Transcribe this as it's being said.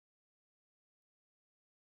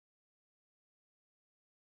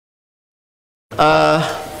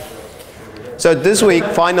So this week,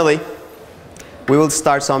 finally, we will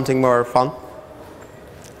start something more fun.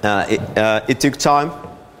 It took time,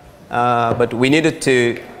 but we needed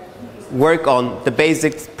to work on the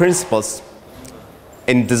basic principles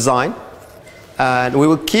in design. And we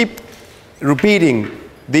will keep repeating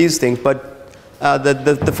these things, but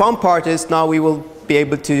the fun part is now we will be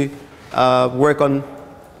able to work on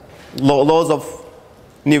loads of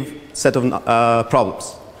new set of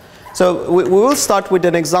problems. So we will start with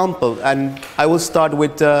an example, and I will start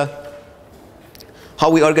with how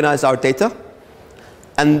we organize our data,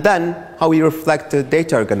 and then how we reflect the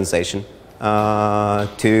data organization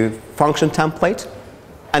to function template,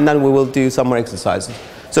 and then we will do some more exercises.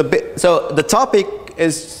 So the topic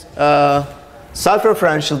is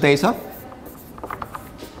self-referential data.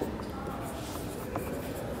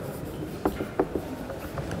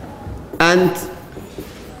 And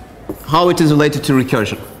how it is related to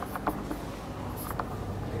recursion.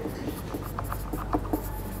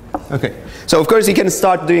 Okay, so of course you can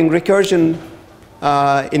start doing recursion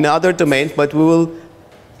in other domains, but we will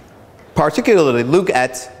particularly look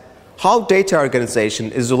at how data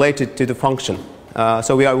organization is related to the function.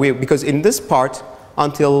 Because in this part,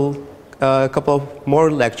 until a couple of more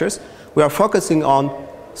lectures, we are focusing on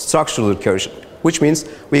structural recursion, which means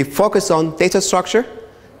we focus on data structure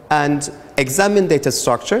and examine data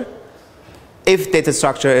structure. If data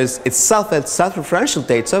structure is itself a self-referential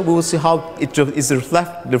data, we will see how it is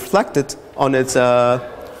reflected on its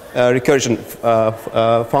recursion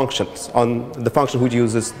functions, on the function which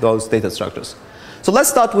uses those data structures. So let's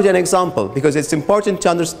start with an example, because it's important to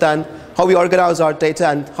understand how we organize our data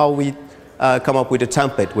and how we come up with a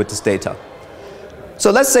template with this data.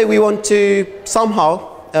 So let's say we want to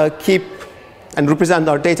somehow keep and represent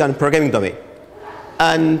our data in programming domain.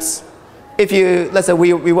 And let's say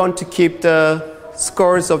we want to keep the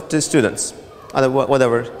scores of the students,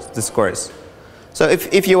 whatever the score is. So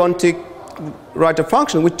if you want to write a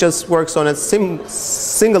function which just works on a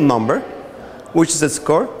single number, which is a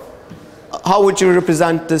score, how would you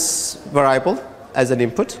represent this variable as an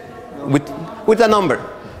input? With a number.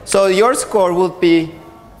 So your score will be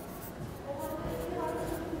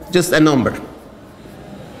just a number.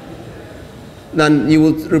 Then you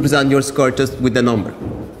will represent your score just with a number.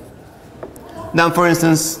 Then, for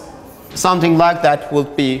instance, something like that will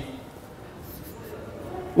be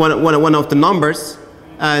one of the numbers,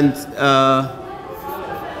 and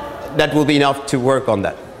that will be enough to work on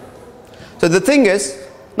that. So the thing is,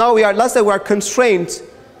 now let's say we are constrained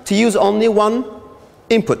to use only one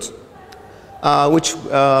input, which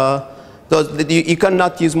you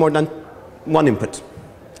cannot use more than one input.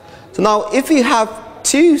 So now, if you have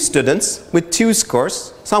two students with two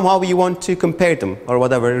scores, somehow you want to compare them or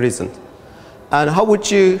whatever reason. And how would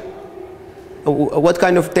you, what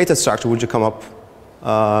kind of data structure would you come up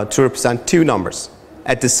to represent two numbers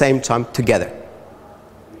at the same time together?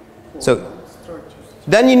 So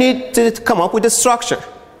then you need to come up with a structure.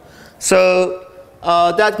 So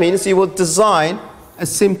that means you will design a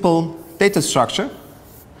simple data structure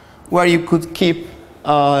where you could keep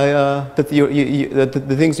the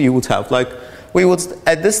things you would have. Like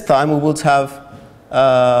at this time we would have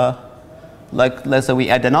like let's say we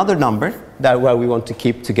add another number where we want to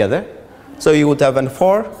keep together. So you would have an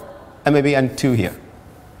 4 and maybe an 2 here.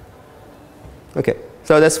 Okay,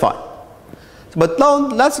 so that's fine. But now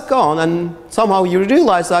let's go on, and somehow you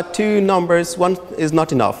realize that two numbers, one is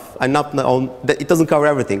not enough, and it doesn't cover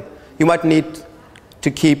everything. You might need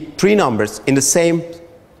to keep 3 numbers in the same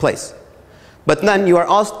place. But then you are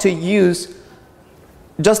asked to use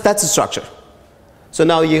just that structure. So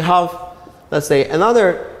now you have, let's say,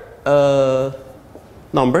 another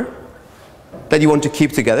number that you want to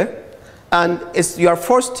keep together, and you are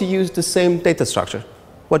forced to use the same data structure.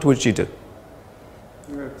 What would you do?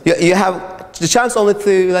 You have the chance only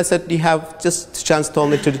to, let's say, you have just the chance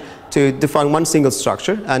to define one single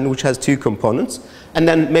structure, and which has 2 components, and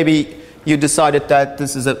then maybe you decided that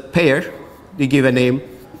this is a pair. You give a name,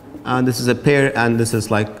 and this is a pair, and this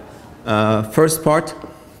is like first part,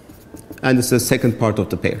 and this is the second part of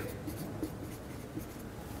the pair.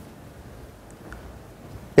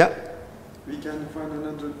 Yeah? We can define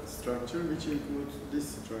another structure which includes this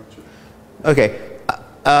structure. Okay,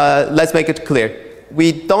 let's make it clear.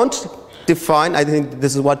 We don't define, I think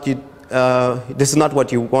this is what this is not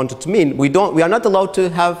what you wanted to mean. We are not allowed to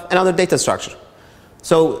have another data structure.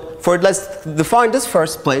 So let's define this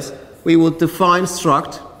first place. We will define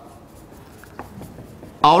struct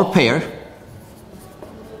our pair,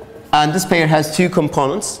 and this pair has 2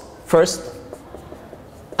 components, first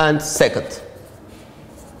and second.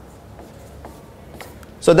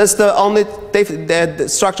 So that's the only the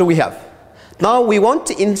structure we have. Now we want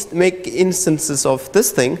to make instances of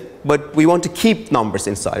this thing, but we want to keep numbers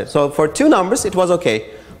inside it. So for 2 numbers, it was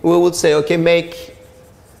okay. We would say, okay, make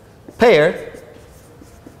pair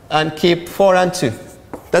and keep 4 and 2.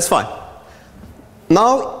 That's fine.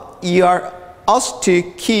 Now you are asked to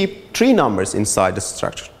keep 3 numbers inside the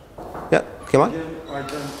structure. Yeah, come on. Again, I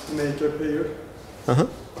can make a pair,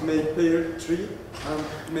 make pair 3, and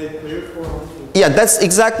make pair 4 and 2. Yeah, that's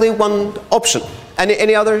exactly one option.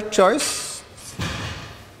 Any other choice?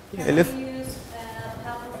 Can we use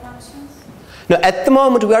helper functions? No, at the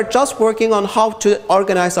moment we are just working on how to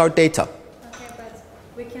organize our data. Okay, but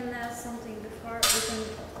we can add something before. We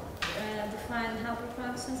can define helper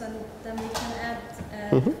functions, and then we can add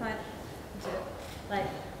define like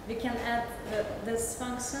we can add this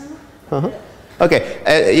function.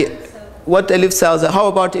 Okay. What Elif says, how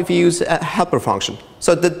about if you use a helper function?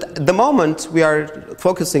 So the moment we are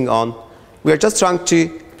focusing on, we are just trying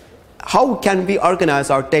to, how can we organize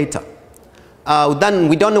our data? Then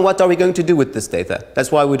we don't know what are we going to do with this data.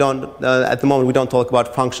 That's why we don't, at the moment, we don't talk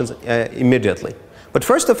about functions immediately. But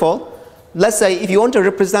first of all, let's say if you want to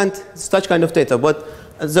represent such kind of data,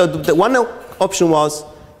 so the one option was,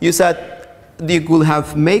 you said you will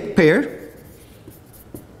have make pair,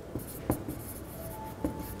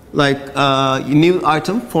 like new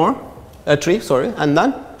item for a tree, sorry, and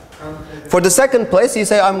then for the second place, you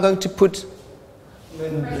say I'm going to put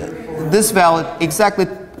this value exactly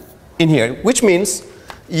in here, which means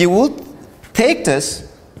you will take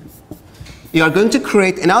this, you are going to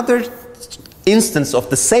create another instance of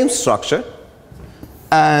the same structure,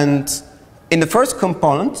 and in the first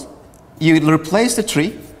component you will replace the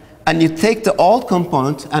tree and you take the old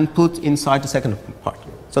component and put inside the second part.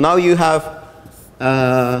 So now you have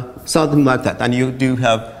something like that, and you do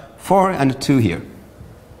have 4 and 2 here.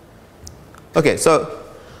 Okay, so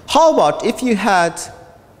how about if you had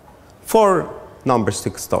 4 numbers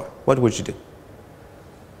to store? What would you do?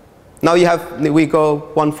 Now we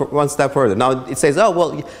go one step further. Now it says, oh,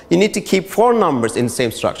 well, you need to keep 4 numbers in the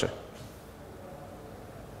same structure.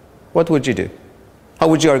 What would you do? How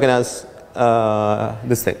would you organize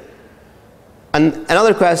this thing? And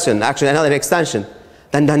another question, actually another extension,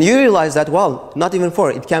 then you realize that, well, not even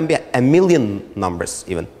 4, it can be a million numbers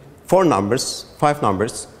even. 4 numbers, 5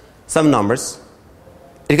 numbers, 7 numbers.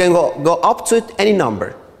 It can go up to any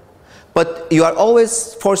number. But you are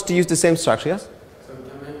always forced to use the same structure, yes? So we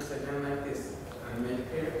can make this and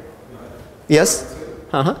make pair. Yes?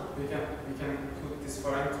 We can put this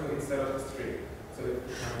 4 and 2 instead of this 3.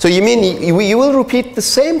 So you mean you will repeat the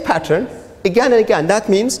same pattern again and again. That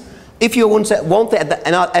means if you want to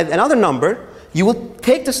add another number, you will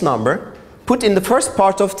take this number, put in the first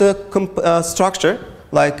part of the structure,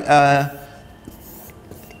 like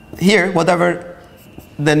here, whatever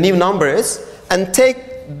the new number is, and take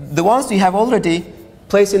the ones you have already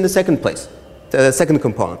placed in the second place, the second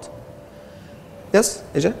component. Yes,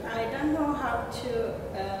 Ece? I don't know how to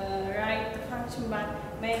write the function, but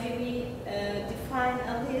maybe we define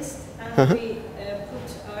a list and we put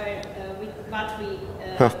what we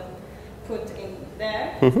put in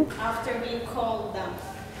there after we call them.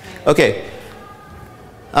 Okay.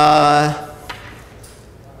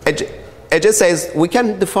 Ece says we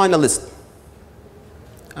can define a list.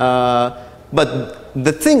 But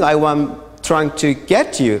the thing I'm trying to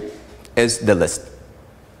get you is the list.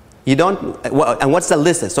 You don't, and what's the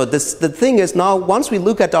list? So the thing is now, once we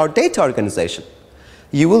look at our data organization,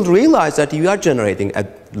 you will realize that you are generating a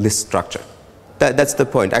list structure. That's the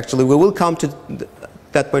point. Actually, we will come to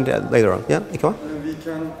that point later on. Yeah, come on. And we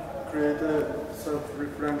can create a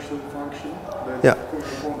self-referential function that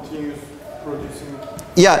continues producing.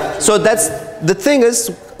 Yeah, so that's the thing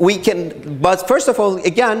is we can, but first of all,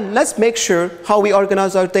 again, let's make sure how we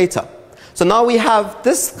organize our data. So now we have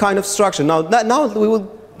this kind of structure. Now we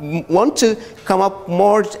will want to come up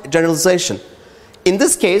more generalization. In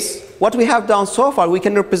this case, what we have done so far, we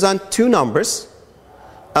can represent 2 numbers,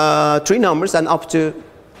 3 numbers, and up to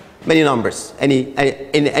many numbers, in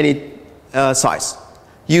any size.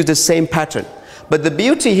 Use the same pattern. But the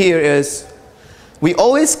beauty here is we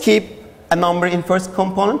always keep a number in first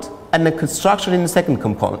component and a structure in the second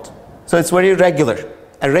component. So it's very regular,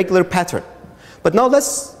 a regular pattern. But now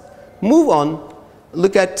let's move on,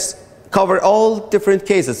 cover all different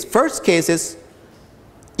cases. First case is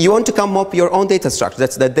you want to come up with your own data structure.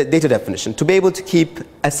 That's the data definition, to be able to keep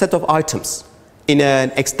a set of items in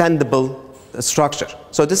an extendable structure.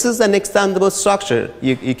 So this is an extendable structure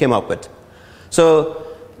you came up with. So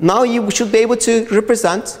now you should be able to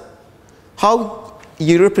represent how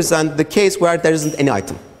you represent the case where there isn't any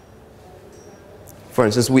item. For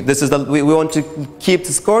instance, we want to keep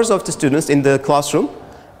the scores of the students in the classroom,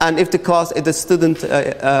 and if the class, if the student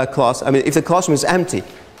class, I mean, if the classroom is empty,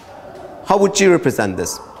 how would you represent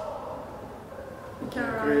this?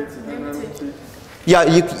 Create an empty. Yeah,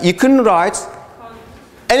 you couldn't write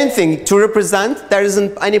anything to represent there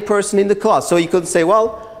isn't any person in the class. So you could say,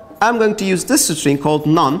 well, I'm going to use this string called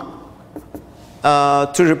none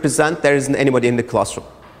to represent there isn't anybody in the classroom.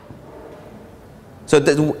 So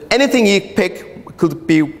anything you pick could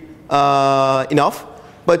be enough,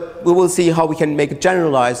 but we will see how we can make it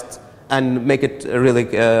generalized and make it really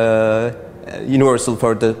universal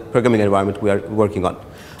for the programming environment we are working on.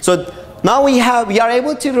 So now we are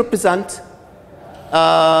able to represent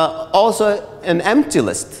also an empty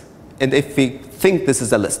list, and if we think this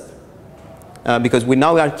is a list, because we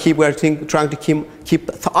now are trying to keep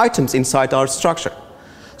the items inside our structure.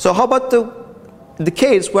 So how about the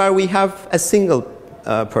case where we have a single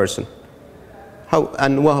person?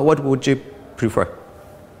 What would you prefer?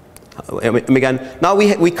 Again, now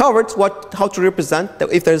we covered how to represent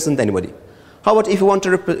if there isn't anybody. How about if you want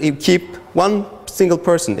to keep one single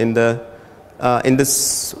person in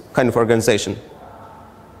this kind of organization?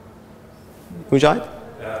 Mujahid? In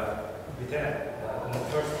the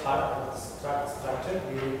first part of the structure,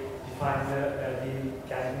 we define we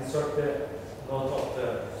can insert the node of the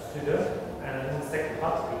student, and in the second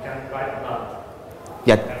part, we can write none.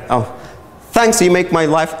 Yeah. Oh, thanks. You make my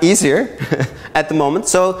life easier at the moment.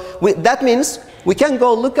 So that means we can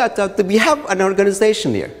go look at we have an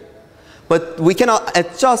organization here, but we cannot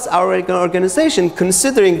adjust our organization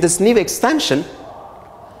considering this new extension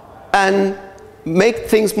and make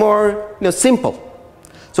things more simple.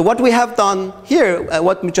 So what we have done here,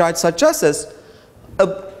 what Mujahid suggests is,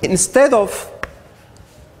 instead of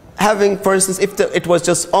having, for instance, if it was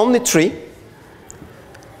just only 3,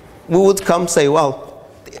 we would come say, well,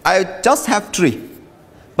 I just have 3.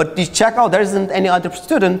 But you check out there isn't any other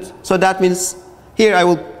student, so that means here I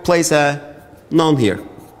will place a none here.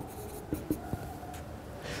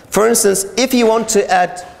 For instance, if you want to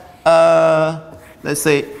add, let's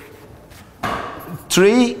say,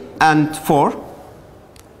 3 and 4,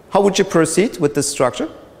 how would you proceed with this structure?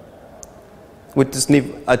 With this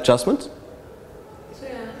new adjustment?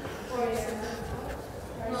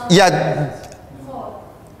 Yeah.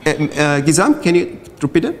 Gizem, can you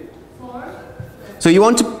repeat it? 4. So you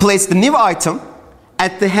want to place the new item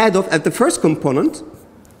at the head at the first component,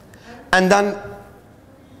 and then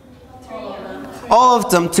all of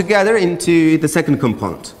them together into the second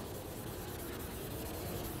component.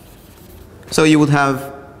 So you would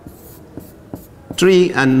have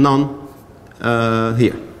 3 and none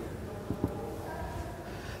here.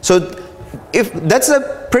 So if that's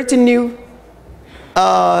a pretty new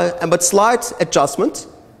but slight adjustment,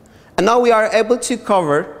 and now we are able to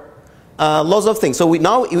cover lots of things. So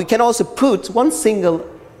now we can also put one single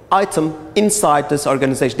item inside this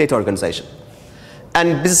organization, data organization.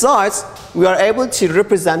 And besides, we are able to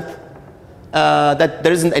represent that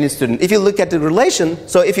there isn't any student. If you look at the relation,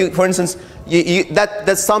 so if you, for instance,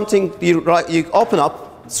 that's something you open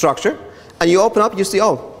up structure, and you open up, you see,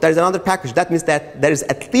 oh, there's another package. That means that there is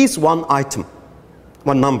at least one item,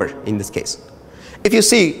 one number in this case.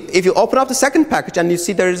 If you open up the second package and you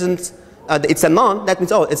see there isn't, it's a none, that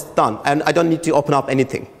means, oh, it's done, and I don't need to open up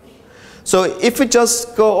anything. So if we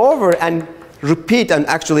just go over and repeat and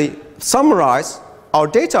actually summarize our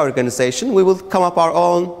data organization, we will come up our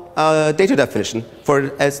own data definition for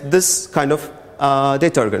this kind of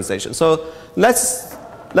data organization. So let's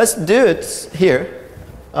do it here.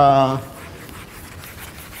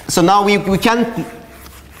 So now we can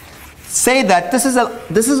say that this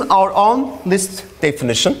is our own list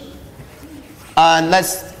definition, and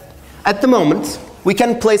at the moment we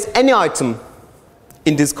can place any item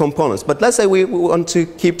in these components. But let's say we want to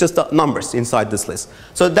keep just the numbers inside this list.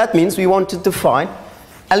 So that means we want to define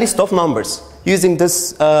a list of numbers using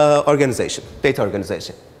this organization, data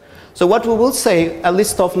organization. So what we will say, a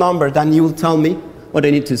list of number, then you will tell me what I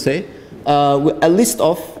need to say. A list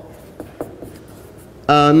of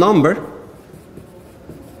number,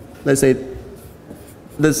 let's say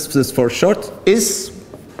this is for short, is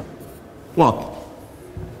what?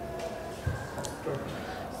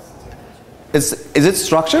 Is it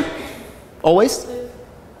structure? Always?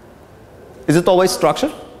 Is it always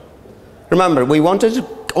structure? Remember, we wanted to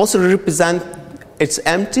also represent it's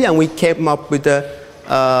empty, and we came up with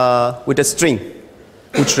a string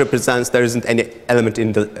which represents there isn't any element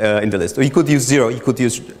in the list. Or you could use 0, you could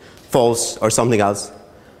use false or something else,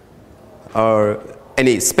 or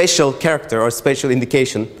any special character or special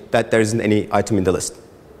indication that there isn't any item in the list.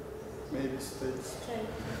 Maybe states.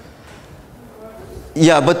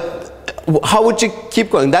 Yeah, but how would you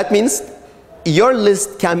keep going? That means your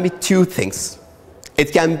list can be 2 things.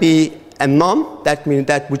 It can be a none,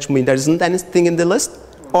 which means there isn't anything in the list,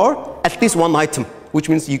 or at least one item, which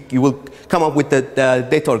means you will come up with the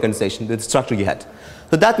data organization, the structure you had.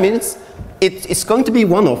 So that means it's going to be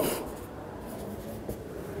one of.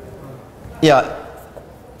 Yeah,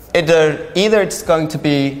 either it's going to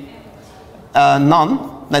be none.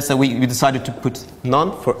 Let's say we decided to put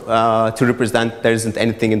none to represent there isn't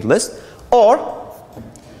anything in the list, or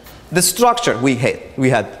the structure we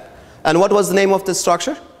had. And what was the name of the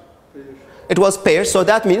structure? Pair. It was pair. So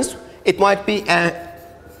that means it might be a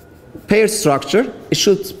pair structure. It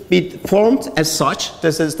should be formed as such.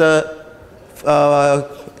 This is the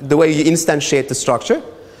way you instantiate the structure.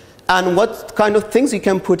 And what kind of things you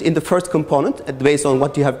can put in the first component based on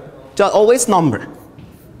what you have. Just always number.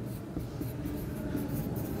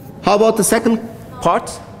 How about the second part?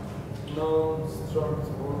 No struct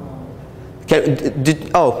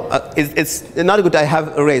or it's not good I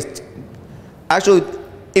have erased. Actually,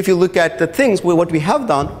 if you look at the things, what we have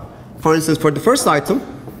done, for instance, for the first item,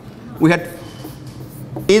 we had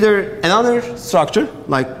either another structure,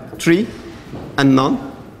 like tree and none,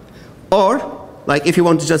 or like if you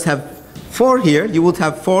want to just have 4 here, you would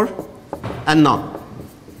have 4 and none.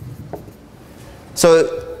 So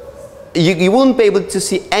you wouldn't be able to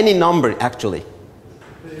see any number actually.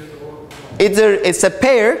 Either it's a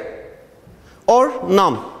pair or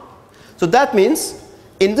none. So that means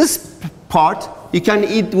in this part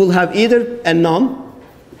it will have either a none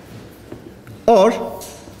or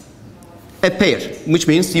a pair, which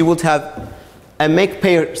means you would have a make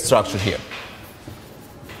pair structure here.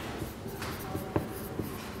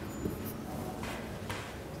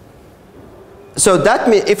 So that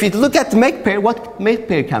means if you look at the make pair, what make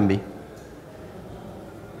pair can be?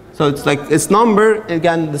 So it's like it's number,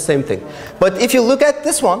 again the same thing. But if you look at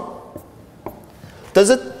this one, does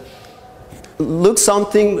it look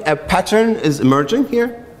something, a pattern is emerging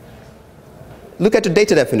here? Look at the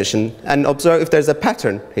data definition and observe if there's a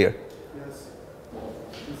pattern here. yes.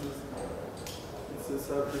 It's a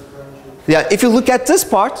self-referential. Yeah, if you look at this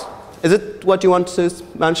part, is it what you want to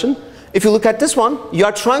mention? If you look at this one, you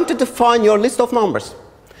are trying to define your list of numbers.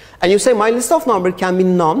 And you say my list of numbers can be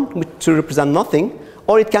none, to represent nothing,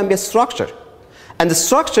 or it can be a structure. And the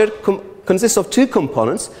structure consists of 2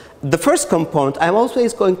 components. The first component, I'm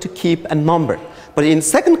always going to keep a number. But in the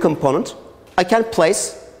second component, I can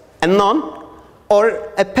place a none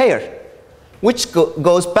or a pair, which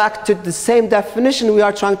goes back to the same definition we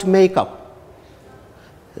are trying to make up.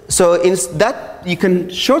 So in that, you can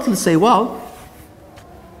shortly say, well,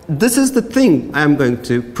 this is the thing I'm going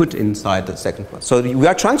to put inside the second one. So we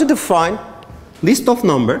are trying to define list of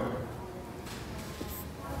number.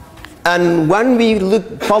 And when we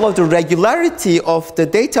follow the regularity of the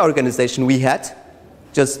data organization we had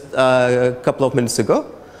just a couple of minutes ago,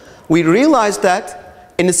 we realized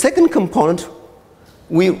that in the second component,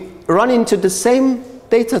 we run into the same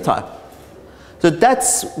data type. So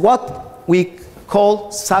that's what we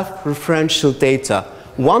call self-referential data.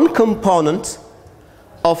 One component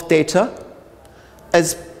of data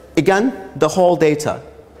is, again, the whole data.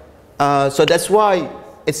 So that's why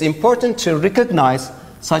it's important to recognize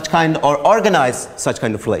such kind or organize such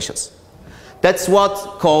kind of relations. That's what's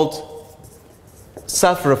called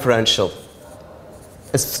self-referential.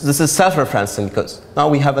 This is self-referencing because now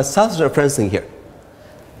we have a self-referencing here.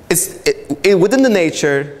 Within the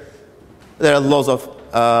nature, there are lots of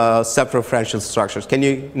self-referential structures. Can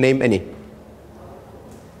you name any?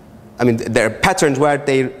 I mean, there are patterns where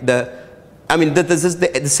this is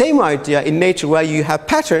the same idea in nature where you have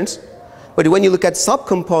patterns. But when you look at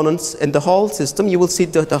subcomponents in the whole system, you will see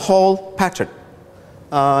the whole pattern.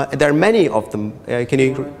 There are many of them. Can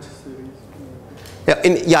you?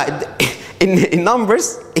 In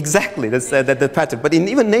numbers, exactly. That's the pattern. But in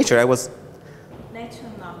even nature, Natural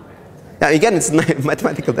number. Yeah, again, it's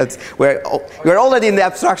mathematical. That's where we're already in the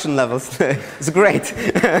abstraction levels. It's great.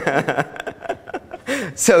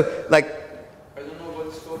 So, like. I don't know what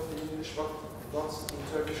it's called in English, but what's in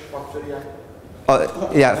Turkish factorial?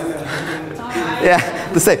 Yeah,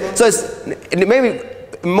 the same. So it's maybe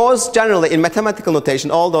most generally in mathematical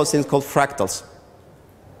notation, all those things called fractals.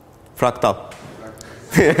 Fractal.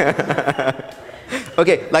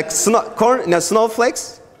 Okay, like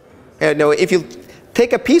snowflakes. If you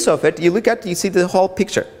take a piece of it, you see the whole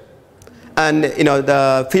picture. And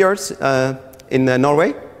the fjords in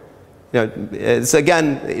Norway. It's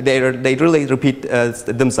again they really repeat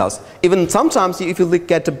themselves. Even sometimes, if you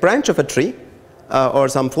look at the branch of a tree. Or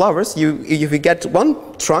some flowers, if you get one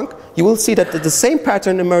trunk, you will see that the same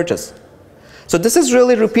pattern emerges. So this is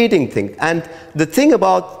really repeating thing. And the thing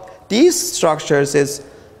about these structures is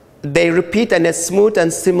they repeat in a smooth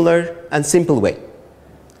and similar and simple way.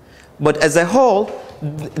 But as a whole,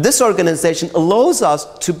 this organization allows us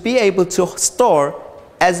to be able to store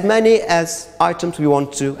as many as items we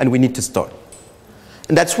want to and we need to store.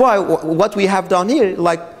 And that's why what we have done here,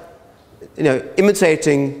 like,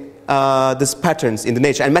 imitating these patterns in the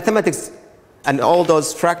nature, and mathematics and all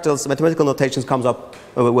those fractals, mathematical notations comes up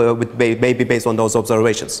with maybe based on those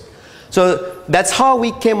observations. So that's how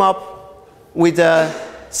we came up with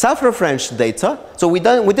self-referential data. So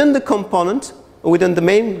within the component, within the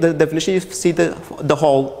main definition, you see the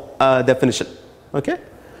whole definition. Okay?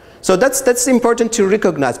 So that's important to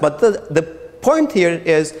recognize. But the point here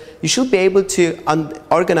is you should be able to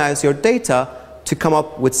organize your data to come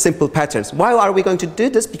up with simple patterns. Why are we going to do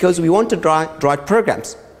this? Because we want to write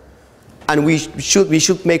programs. And we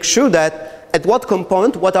should make sure that at what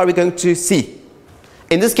component, what are we going to see?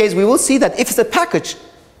 In this case, we will see that if it's a package,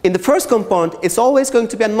 in the first component, it's always going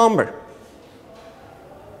to be a number.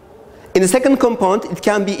 In the second component, it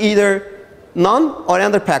can be either none or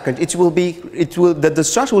another package. The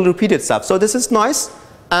structure will repeat itself. So this is nice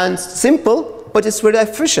and simple, but it's very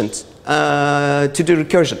efficient to do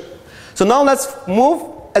recursion. So now let's move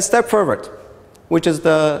a step forward, which is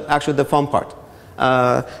actually the fun part.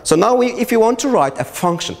 So now if you want to write a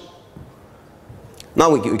function, now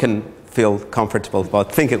we can feel comfortable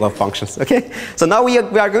about thinking of functions, okay? So now we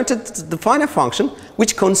are going to define a function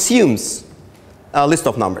which consumes a list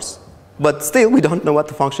of numbers. But still, we don't know what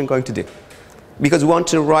the function is going to do. Because we want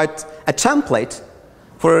to write a template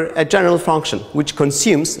for a general function which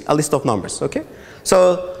consumes a list of numbers, okay?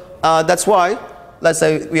 So that's why, let's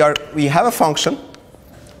say we have a function,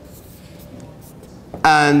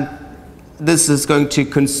 and this is going to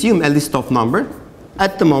consume a list of number.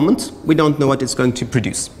 At the moment, we don't know what it's going to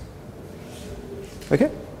produce. Okay?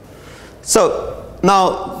 So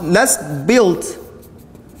now let's build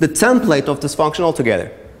the template of this function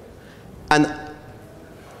altogether. And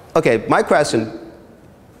okay, my question,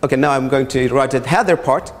 okay, now I'm going to write the header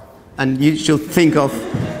part, and you should think of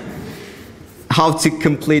how to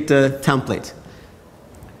complete the template.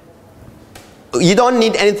 You don't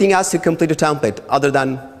need anything else to complete a template other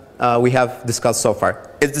than we have discussed so far.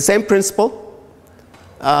 It's the same principle.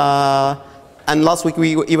 And last week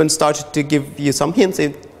we even started to give you some hints,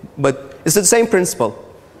 but it's the same principle.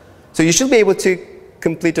 So you should be able to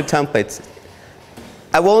complete a template.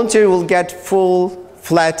 A volunteer will get full,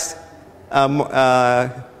 flat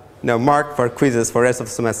mark for quizzes for the rest of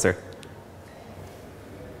the semester.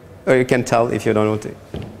 Or you can tell if you don't want to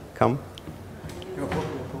come.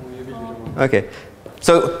 Okay.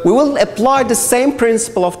 So we will apply the same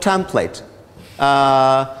principle of template.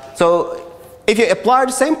 So if you apply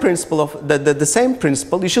the same principle of the same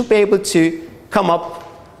principle, you should be able to come up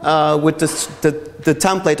with the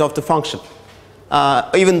template of the function,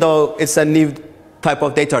 even though it's a new type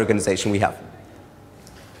of data organization we have.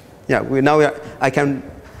 Yeah, I can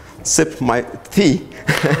sip my tea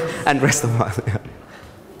and rest of my.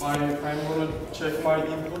 I'm going to check my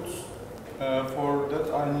inputs. For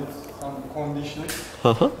that, I need some conditions.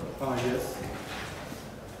 Yes.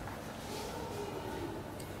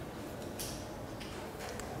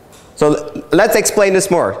 So let's explain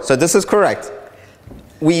this more. So this is correct.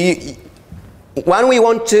 When we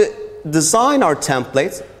want to design our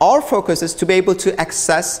templates, our focus is to be able to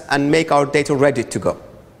access and make our data ready to go.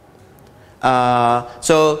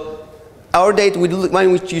 So our data,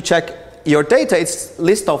 when you check your data, it's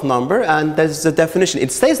list of number, and there's a definition.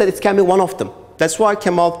 It says that it can be one of them. That's why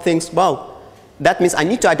Kemal thinks, well, that means I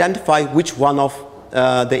need to identify which one of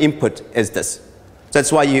the input is this. So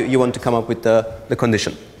that's why you want to come up with the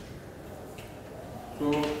condition.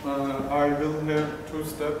 So I will have two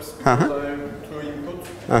steps because I have two inputs.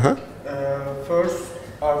 First,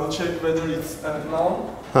 I will check whether it's a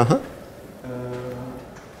noun.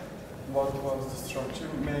 What was the structure?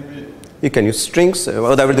 Maybe you can use strings,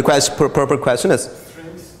 whatever the proper question is.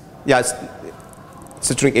 Strings? Yes,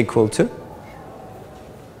 string equal to.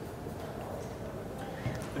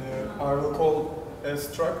 I will call a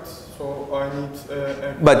struct, so I need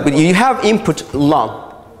a But you have input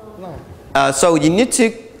long. No. So you need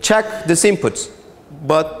to check this input,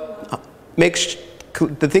 but make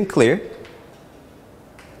the thing clear.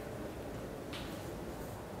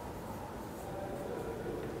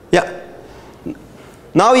 Yeah.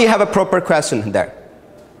 Now you have a proper question there.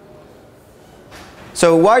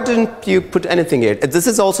 So why didn't you put anything here? This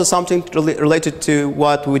is also something related to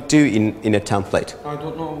what we do in a template. I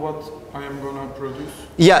don't know what I am going to produce.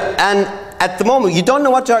 Yeah, and at the moment you don't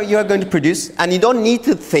know what you are going to produce, and you don't need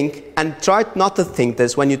to think, and try not to think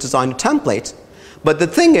this when you design a template. But the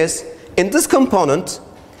thing is, in this component,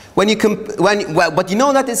 but you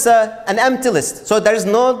know that it's an empty list, so there is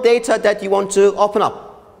no data that you want to open up.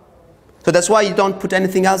 So that's why you don't put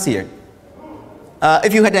anything else here.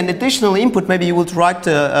 If you had an additional input, maybe you would write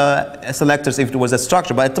selectors if it was a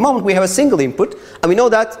structure. But at the moment, we have a single input. And we know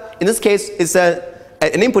that, in this case, it's an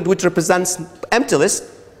input which represents empty list.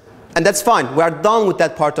 And that's fine. We are done with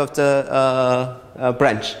that part of the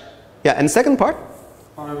branch. Yeah, and the second part?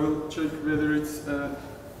 I will check whether it's a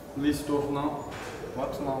list of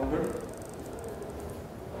what number.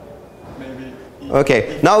 Maybe.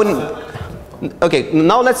 Okay, now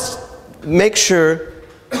let's make sure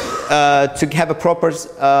to have a proper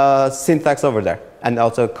syntax over there and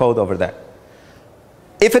also code over there.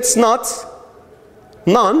 If it's not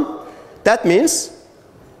none, that means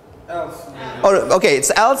Else. or okay,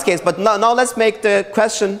 it's else case. But now let's make the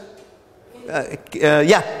question.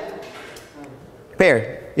 Yeah,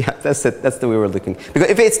 pair. Yeah, that's it. That's the way we're looking. Because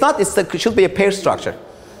if it's not, it should be a pair structure.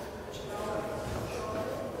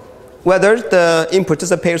 Whether the input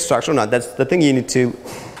is a pair structure or not, that's the thing you need to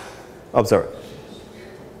observe.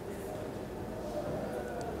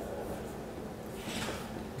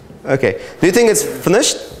 Okay. Do you think it's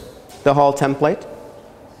finished? The whole template?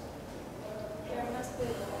 There must be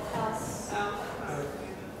else.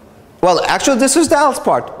 Well, actually, this is the else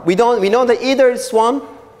part. We know that either it's one,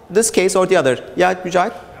 this case, or the other. Yeah,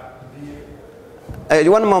 Mujahid?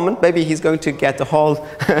 One moment. Maybe he's going to get the whole.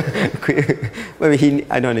 Maybe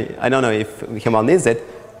I don't know if Kemal needs it.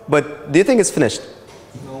 But do you think it's finished?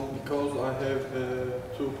 No, because I have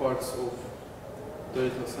two parts of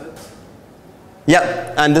data sets.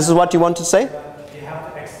 Yeah, and this is what you want to say? You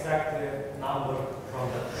have to extract the number from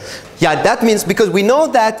that. Yeah, that means because we know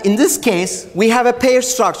that in this case we have a pair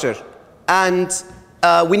structure and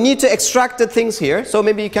we need to extract the things here. So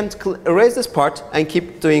maybe you can erase this part and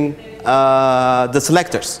keep doing the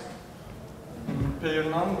selectors. Pair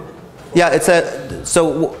number. Yeah, it's a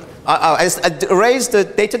so I erased the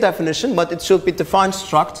data definition, but it should be defined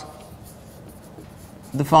struct.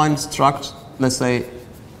 Defined struct. Let's say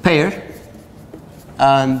pair.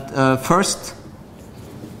 And first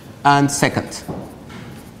and second.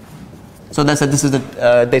 So this is the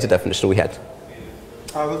data definition we had.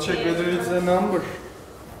 I will check whether it's a number.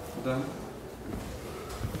 Then.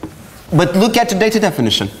 But look at the data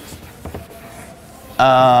definition.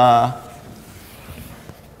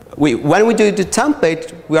 When we do the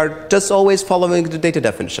template, we are just always following the data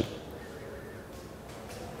definition.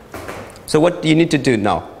 So what do you need to do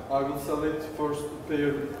now? I will select first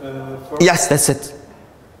pair first. Yes, that's it.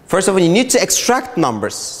 First of all, you need to extract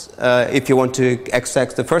numbers if you want to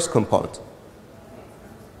extract the first component.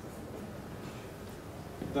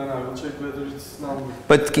 Then I will check whether it's number.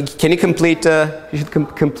 But can you complete? You should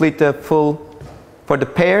complete the full for the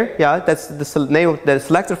pair. Yeah, that's the name of the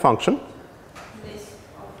selector function.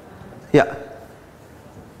 Yeah.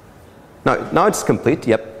 Now it's complete.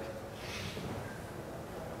 Yep.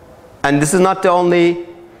 And this is not the only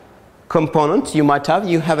component you might have.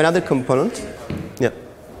 You have another component. Yeah.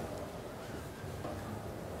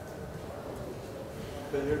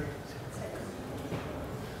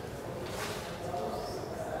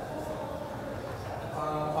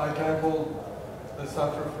 I can call a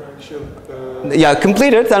self-referential. Yeah,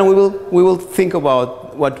 complete it, and we will think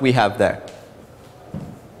about what we have there.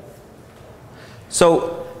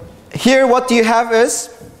 So here, what you have is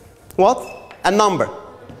what? A number.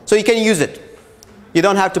 So you can use it. You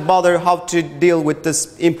don't have to bother how to deal with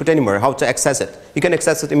this input anymore, how to access it. You can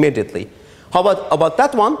access it immediately. How about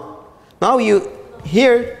that one? Now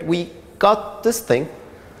here we got this thing.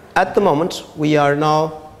 At the moment, we are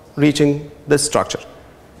now reaching this structure.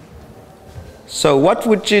 So what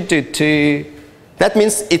would you do to? That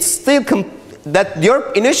means it's still that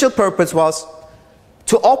your initial purpose was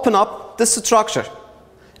to open up this structure.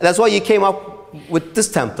 And that's why you came up with this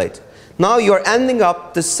template. Now you're ending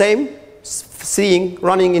up the same,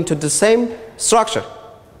 running into the same structure.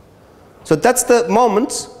 So that's the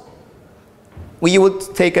moment where you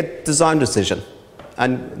would take a design decision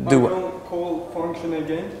and do I will call function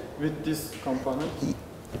again with this component.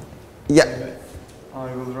 Yeah.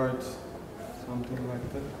 I will write something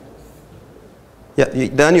like that. Yeah.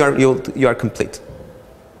 Then you are complete.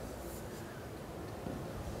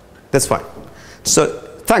 That's fine. So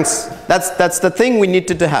thanks. That's the thing we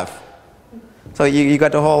needed to have. So you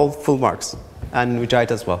got the whole full marks, and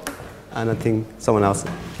Mujahid as well, and I think someone else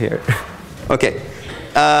here. Okay.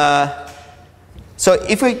 So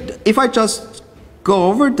if I just go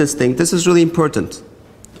over this thing, this is really important,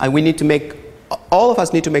 and we need to all of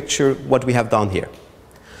us need to make sure what we have done here.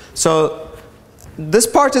 So this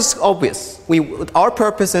part is obvious. Our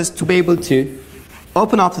purpose is to be able to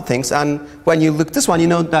open up the things, and when you look at this one, you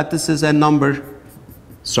know that this is a number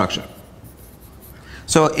structure.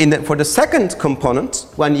 So for the second component,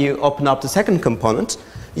 when you open up the second component,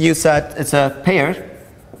 you said it's a pair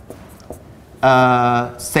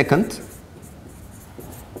second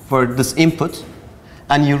for this input,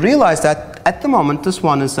 and you realize that at the moment this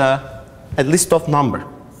one is a list of number.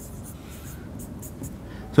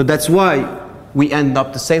 So that's why we end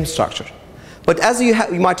up the same structure. But as you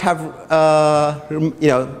might have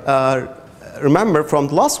remember from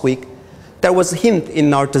last week, there was a hint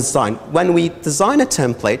in our design. When we design a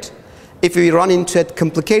template, if we run into a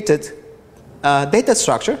complicated data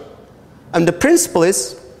structure, and the principle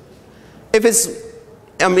is, if it's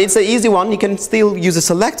an easy one, you can still use the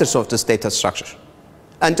selectors of this data structure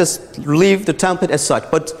and just leave the template as such.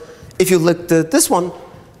 But if you look at this one,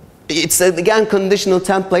 it's again conditional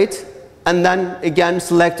template and then again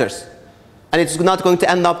selectors. And it's not going to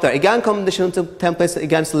end up there. Again conditional templates,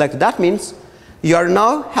 again selector. That means you are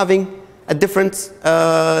now having a different,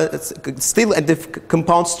 still a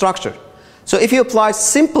compound structure. So if you apply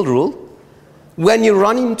simple rule, when you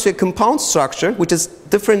run into a compound structure, which is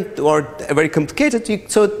different or very complicated,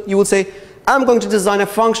 so you will say, I'm going to design a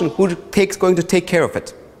function who going to take care of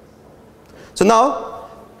it. So now,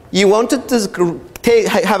 you wanted to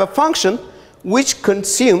have a function which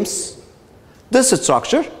consumes this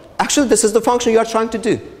structure. Actually, this is the function you are trying to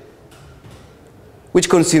do, which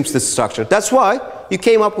consumes this structure. That's why you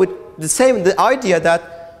came up with the idea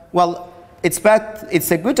that, well, it's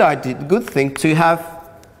a good thing to have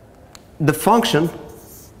the function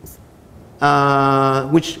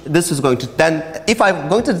which this is going to, then if I'm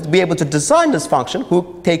going to be able to design this function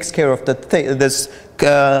who takes care of this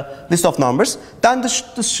list of numbers, then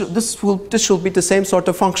this should be the same sort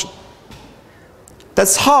of function.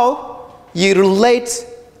 That's how you relate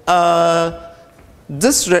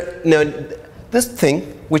this thing,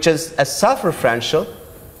 which is a self-referential,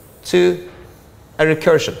 to a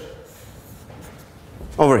recursion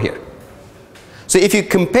over here. So if you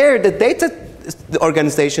compare the data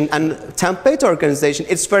organization and template organization,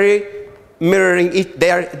 it's very mirroring,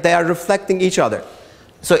 they are reflecting each other.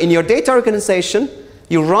 So in your data organization,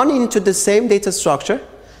 you run into the same data structure.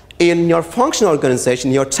 In your function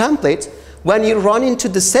organization, your template, when you run into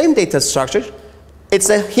the same data structure,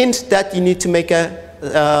 it's a hint that you need to make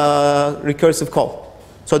a recursive call.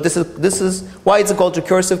 So this is why it's called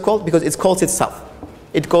recursive call, because it calls itself.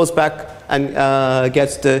 It goes back and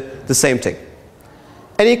gets the same thing.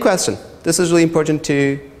 Any question? This is really important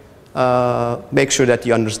to make sure that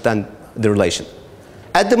you understand the relation.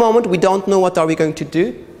 At the moment, we don't know what are we going to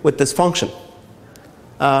do with this function.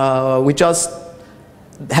 We just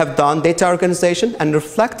have done data organization and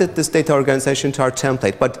reflected this data organization to our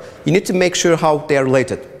template. But you need to make sure how they are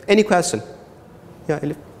related. Any question? Yeah,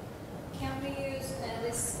 Elif? Can we use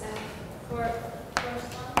this for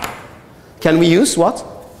first one? Can we use what?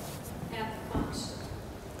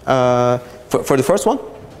 Function. For the first one?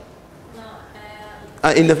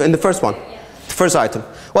 No. In the first one? Yeah. The first item.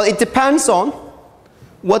 Well, it depends on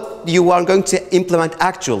what you are going to implement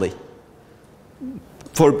actually.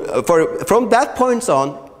 From that point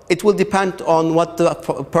on, it will depend on what the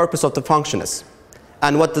purpose of the function is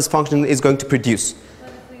and what this function is going to produce.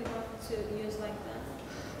 What if we want to use like that?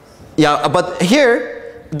 Yeah, but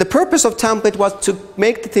here, the purpose of template was to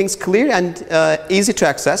make the things clear and easy to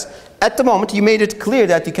access. At the moment, you made it clear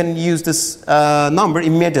that you can use this number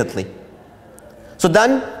immediately. So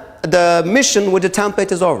then, the mission with the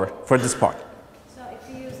template is over for this part. So if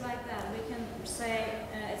you use like that, we can say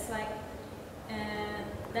it's like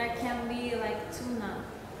there can be like two now.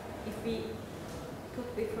 If we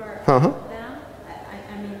put before them,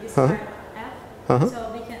 I mean this part F,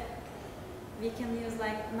 so we can use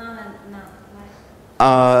like none and none. Like,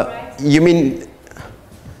 right? You mean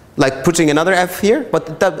like putting another F here?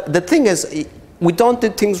 But the thing is, we don't do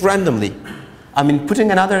things randomly. I mean,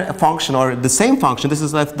 putting another function or the same function, this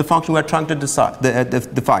is the function we're trying to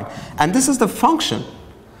define. And this is the function,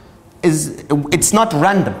 it's not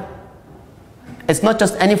random. It's not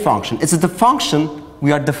just any function. It's the function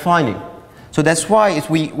we are defining. So that's why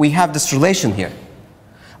we have this relation here.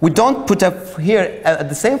 We don't put here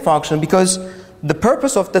the same function because the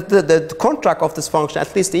purpose of the contract of this function,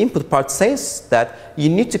 at least the input part, says that you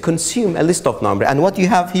need to consume a list of numbers. And what you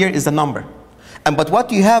have here is a number. But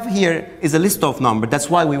what you have here is a list of numbers. That's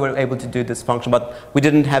why we were able to do this function. But we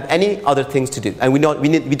didn't have any other things to do. And we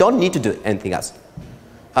don't need to do anything else.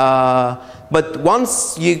 But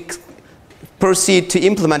once you proceed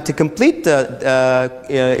to complete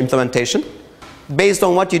the implementation, based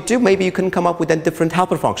on what you do, maybe you can come up with a different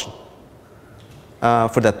helper function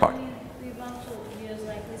for that part. We want to use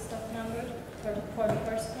like list of numbers for the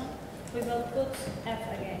first one. We will put F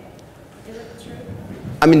again. Is it true?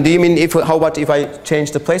 I mean, do you mean if, how about if I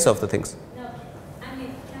change the place of the things? No, I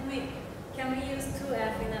mean, can we use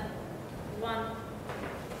 2f in a one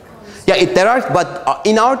constant? Yeah, there are, but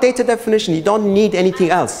in our data definition, you don't need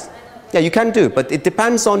anything else. Yeah, you can do, but it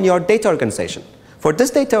depends on your data organization. For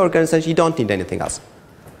this data organization, you don't need anything else.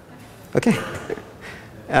 Okay.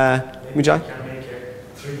 Mujahid? Can make it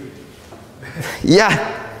 3.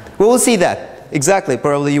 Yeah, we will see that. Exactly,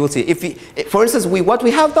 probably you will see. If we, for instance, what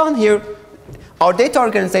we have done here, our data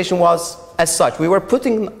organization was as such. We were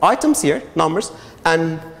putting items here, numbers,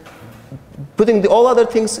 and putting all other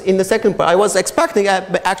things in the second part. I was expecting,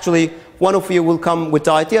 actually, one of you will come with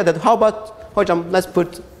the idea that how about, Hocam, let's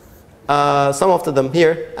put some of them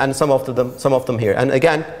here and some of them here. And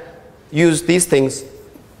again, use these things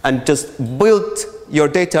and just build your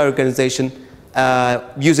data organization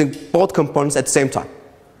using both components at the same time.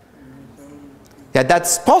 Yeah,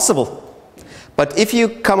 that's possible. But if you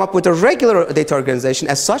come up with a regular data organization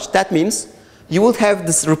as such, that means you will have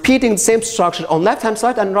this repeating the same structure on left-hand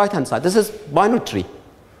side and right-hand side. This is binary tree.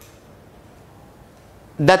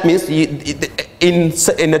 That means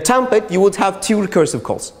in a template, you would have 2 recursive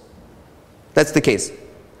calls. That's the case.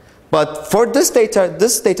 But for this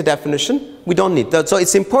data definition, we don't need that. So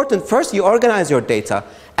it's important first you organize your data,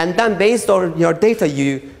 and then based on your data,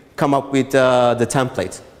 you come up with the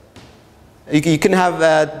template. You can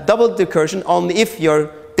have double recursion only if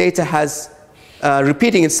your data has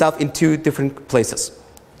repeating itself in 2 different places.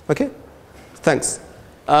 Okay? Thanks.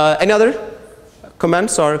 Any other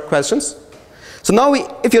comments or questions? So now,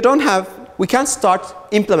 if you don't have, we can start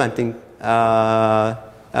implementing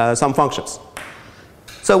some functions.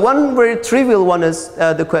 So one very trivial one is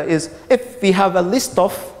if we have a list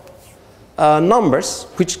of numbers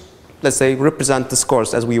which, let's say, represent the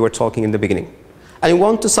scores as we were talking in the beginning, and you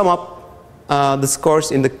want to sum up the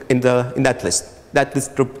scores in that list. That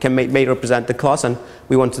list may represent the class, and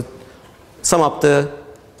we want to sum up the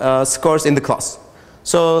scores in the class.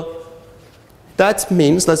 So that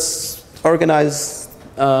means let's organize,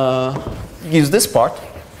 use this part.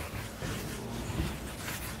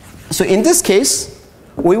 So in this case,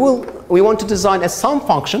 we want to design a sum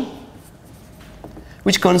function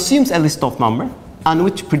which consumes a list of number and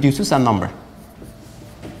which produces a number.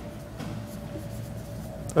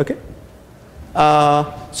 Okay.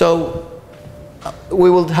 So we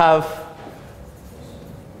will have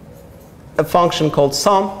a function called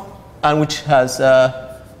sum, and which has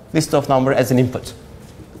a list of number as an input.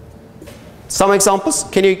 Some examples.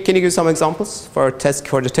 Can you give some examples for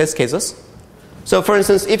the test cases? So for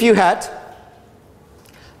instance, if you had,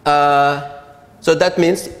 so that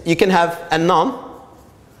means you can have a none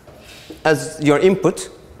as your input.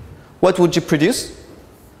 What would you produce?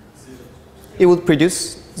 0. It would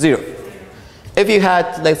produce 0. If you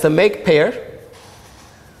had, let's say, make pair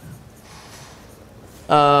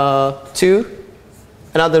 2,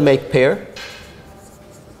 another make pair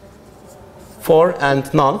 4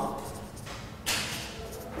 and none,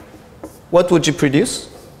 what would you produce?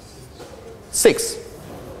 6.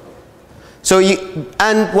 So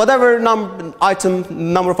and whatever number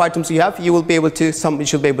of items you have, you will be able to you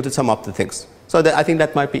should be able to sum up the things. So I think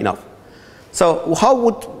that might be enough. So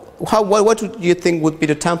what would you think would be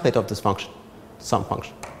the template of this function, sum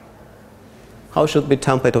function? How should be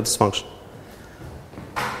template of this function?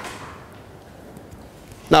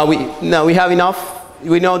 Now we have enough.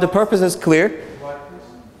 We know the purpose is clear.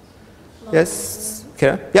 Yes.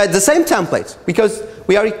 Okay. Yeah, the same template, because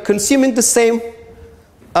we are consuming the same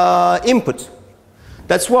input.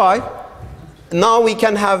 That's why now we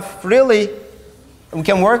can have we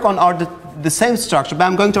can work on the same structure, but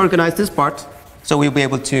I'm going to organize this part so we'll be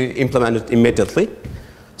able to implement it immediately.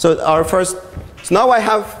 So so now I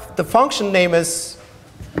have the function name is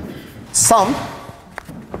sum.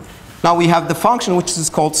 Now we have the function which is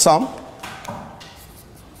called sum,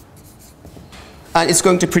 and it's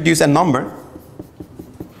going to produce a number.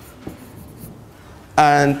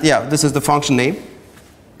 And yeah, this is the function name.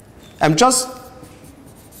 I'm just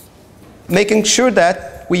making sure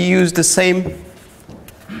that we use the same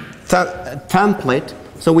template.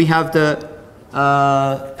 So we have the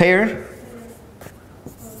pair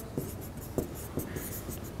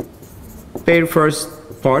first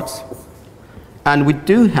part, and we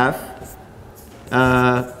do have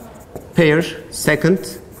pair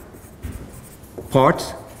second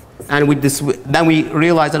part, and with this, then we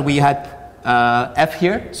realize that we had f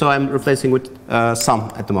here, so I'm replacing with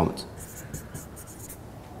sum at the moment.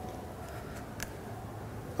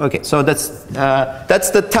 Okay, so that's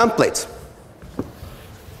the template.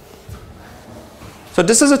 So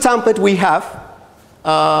this is a template we have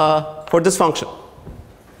for this function.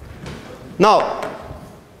 Now,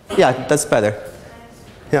 yeah, that's better.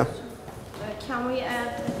 Yeah. Can we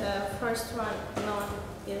add first one non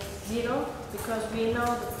is 0 because we know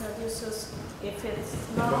the produces if it's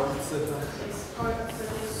non it's or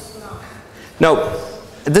produce non. No,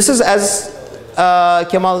 this is as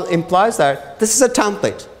Kemal implies that this is a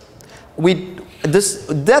template.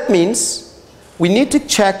 That means we need to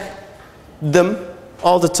check them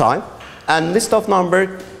all the time, and list of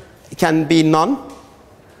number can be none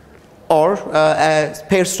or a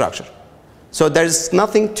pair structure. So there's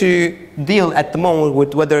nothing to deal at the moment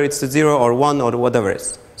with whether it's a 0 or 1 or whatever it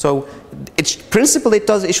is. So principally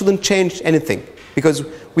it shouldn't change anything because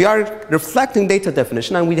we are reflecting data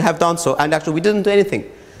definition and we have done so, and actually we didn't do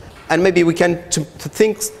anything. And maybe we can, to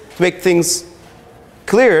make things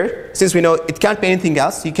clear, since we know it can't be anything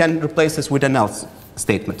else, you can replace this with an else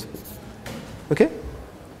statement. Okay?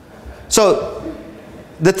 So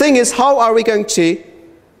the thing is, how are we going to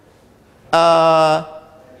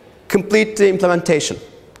complete the implementation?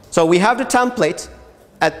 So we have the template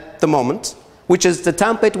at the moment, which is the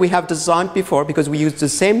template we have designed before because we use the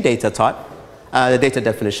same data type, the data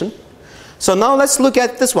definition. So now let's look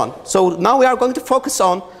at this one. So now we are going to focus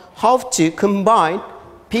on how to combine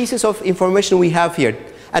pieces of information we have here.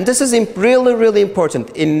 And this is really, really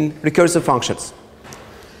important in recursive functions.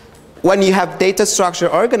 When you have data structure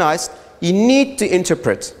organized, you need to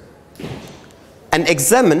interpret and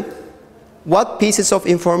examine what pieces of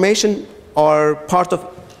information are part of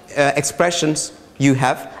expressions you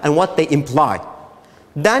have and what they imply.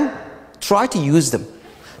 Then try to use them.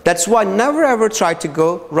 That's why never ever try to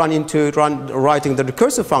go writing the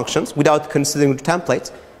recursive functions without considering the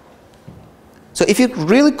template. So if you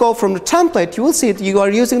really go from the template, you will see that you are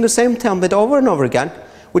using the same template over and over again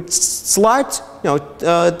with slight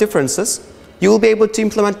differences. You will be able to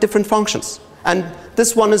implement different functions. And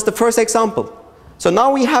this one is the first example. So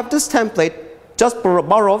now we have this template just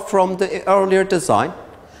borrowed from the earlier design.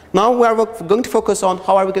 Now we are going to focus on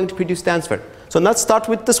how are we going to produce the answer. So let's start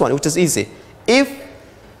with this one, which is easy. If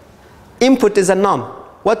input is a none,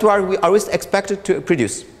 what are we expected to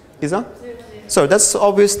produce? Is that? So that's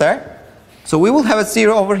obvious there. So we will have a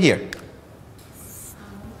 0 over here.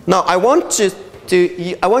 Now I want you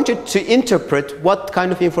to interpret what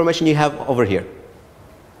kind of information you have over here.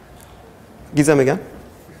 Gizem again.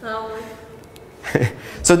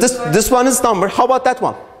 So this one is number. How about that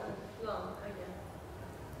one?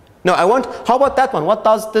 No, how about that one? What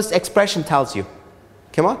does this expression tells you?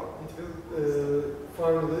 Come on. It will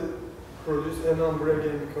finally produce a number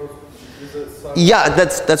again because it's a sign. Yeah,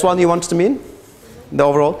 that's what you want to mean? The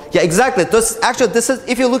overall? Yeah, exactly. This is,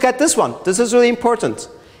 if you look at this one, this is really important.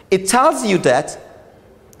 It tells you that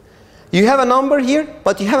you have a number here,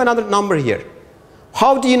 but you have another number here.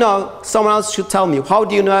 How do you know? Someone else should tell me. How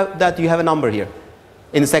do you know that you have a number here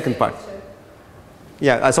in the second part?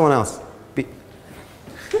 Yeah, someone else.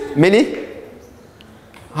 Minnie?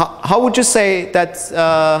 How would you say that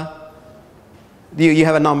you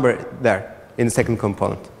have a number there in the second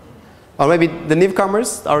component? Or maybe the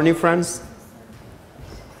newcomers, our new friends?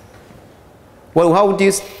 Well, how would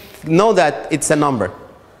you know that it's a number?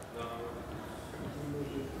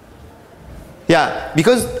 Yeah,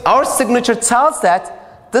 because our signature tells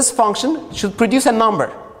that this function should produce a number.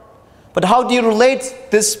 But how do you relate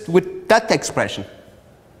this with that expression?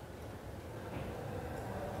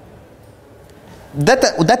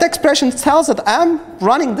 That expression tells that I'm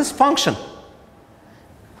running this function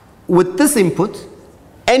with this input.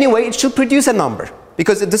 Anyway, it should produce a number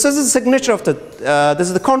because this is the signature of this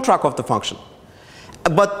is the contract of the function.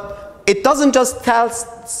 But it doesn't just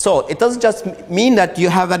it doesn't just mean that you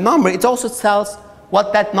have a number. It also tells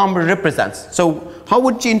what that number represents. So how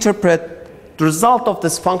would you interpret the result of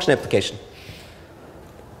this function application?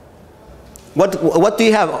 What do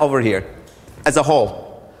you have over here as a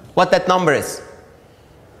whole? What that number is?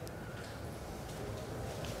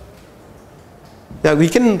 Yeah, we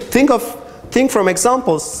can think from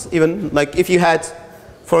examples even, like if you had,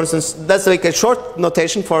 for instance, that's like a short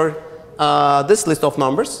notation for this list of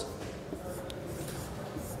numbers.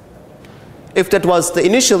 If that was the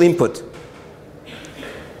initial input,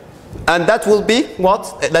 and that will be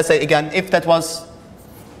what? Let's say again, if that was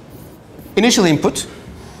initial input,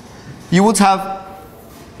 you would have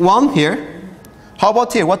 1 here. How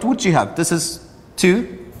about here? What would you have? This is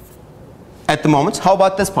 2 at the moment. How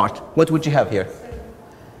about this part? What would you have here?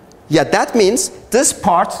 Yeah, that means this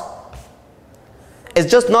part is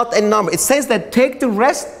just not a number. It says that take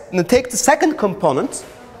the second component,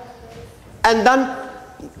 and then,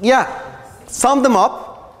 sum them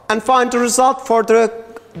up and find the result for the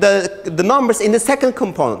numbers in the second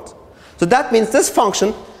component. So that means this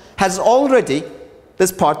function has already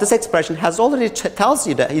this part, this expression has already tells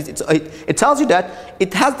you that it tells you that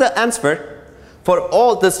it has the answer for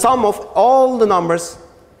all the sum of all the numbers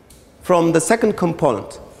from the second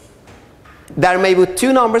component. There may be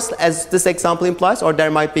 2 numbers, as this example implies, or there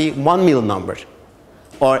might be 1 million number,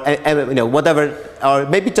 or whatever, or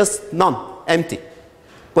maybe just none, empty.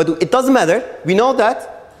 But it doesn't matter. We know that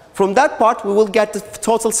from that part we will get the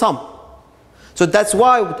total sum. So that's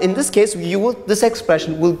why in this case this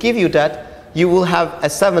expression will give you that you will have a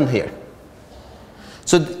 7 here.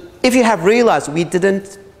 So if you have realized we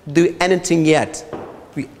didn't do anything yet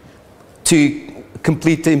to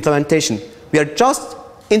complete the implementation, we are just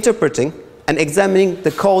interpreting and examining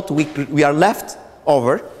the code we are left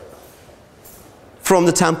over from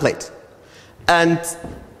the template. And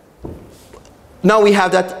now we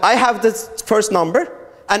have that I have this first number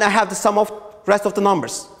and I have the sum of rest of the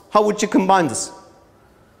numbers. How would you combine this?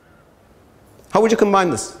 How would you combine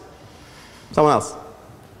this? Someone else.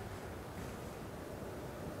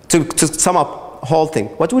 To sum up the whole thing,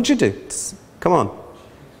 what would you do? Come on.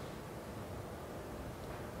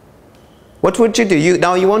 What would you do?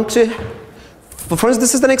 Now you want to, for instance,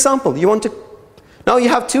 this is an example. You want to, now you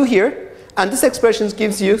have 2 here, and this expression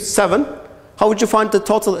gives you 7. How would you find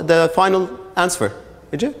the final answer?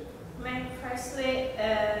 Would you? Firstly,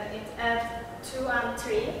 it adds 2 and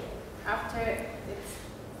 3. After it's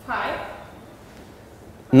 5.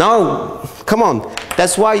 No, come on.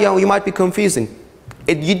 That's why you might be confusing.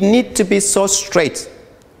 You need to be so straight.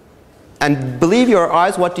 And believe your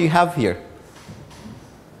eyes what you have here.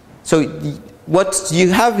 So what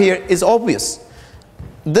you have here is obvious.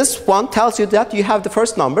 This one tells you that you have the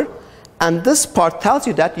first number, and this part tells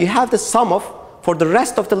you that you have the sum of for the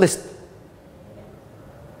rest of the list.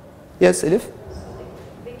 Yes, Elif?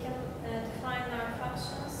 We can define our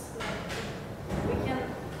functions. We can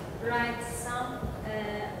write sum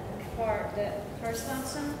for the first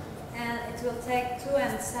function, and it will take 2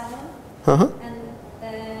 and 7,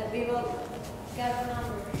 and we will get a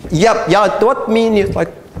number. Yeah. What mean you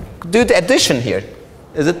like do the addition here?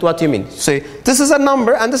 Is it what you mean? So this is a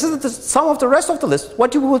number, and this is the sum of the rest of the list.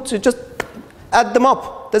 What you would just add them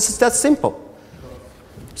up. That's simple.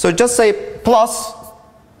 So just say plus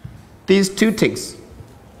these 2 things,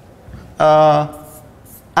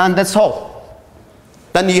 and that's all.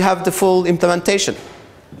 Then you have the full implementation.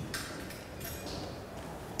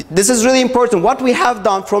 This is really important. What we have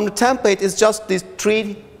done from the template is just these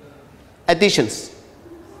 3 additions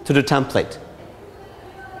to the template,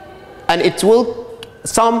 and it will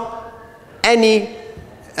sum any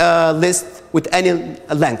list with any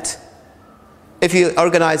length. If you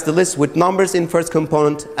organize the list with numbers in first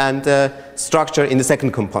component and structure in the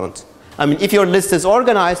second component. I mean, if your list is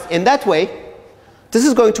organized in that way, this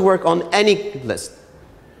is going to work on any list.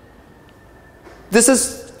 This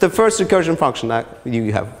is the first recursion function that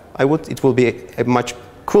you have. It will be a much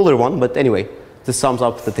cooler one, but anyway, this sums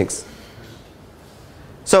up the things.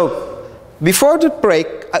 So before the break,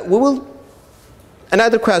 we will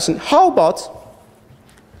another question. How about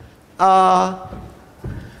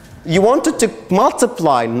you wanted to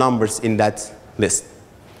multiply numbers in that list?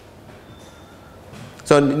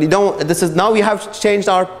 So you don't. This is now we have changed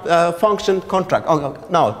our function contract. Oh,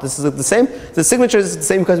 no, this is the same. The signature is the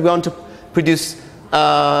same because we want to produce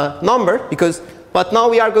number. But now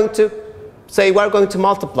we are going to say we are going to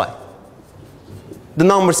multiply the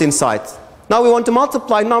numbers inside. Now we want to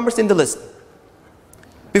multiply numbers in the list.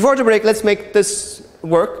 Before the break, let's make this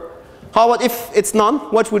work. How about if it's none?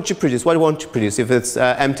 What would you produce? What won't you produce if it's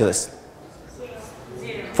empty list?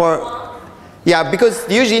 0. Yeah, because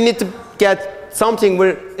usually you need to get something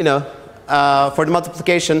where for the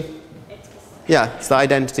multiplication. Yeah, it's the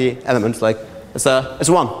identity element. Like it's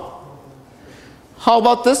 1. How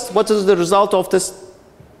about this? What is the result of this?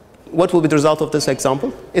 What will be the result of this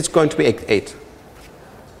example? It's going to be 8.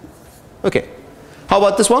 Okay. How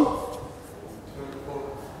about this one?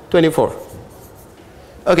 24.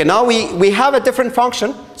 Okay, now we have a different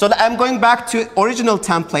function. So I'm going back to original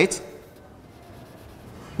template,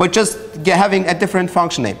 but just having a different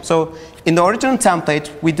function name. So in the original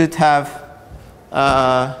template, we did have,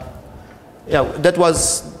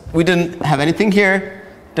 we didn't have anything here.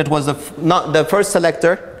 That was the first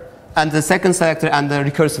selector, and the second selector, and the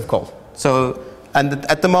recursive call. So, and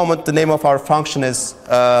at the moment, the name of our function is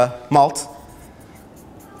mult.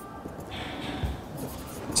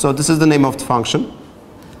 So this is the name of the function,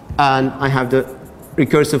 and I have the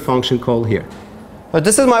recursive function call here. But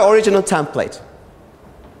this is my original template.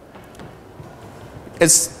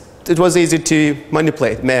 It was easy to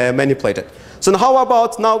manipulate it. So how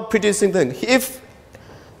about now producing the thing? If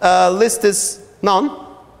list is none,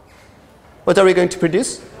 what are we going to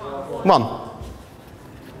produce? 1.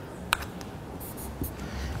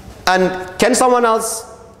 And can someone else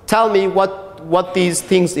tell me what these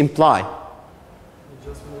things imply?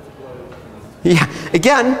 Just multiply. Yeah.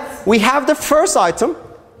 Again, we have the first item,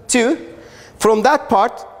 2. From that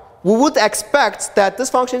part, we would expect that this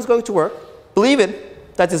function is going to work. Believe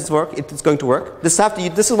it, that it is going to work. This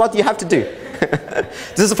is what you have to do.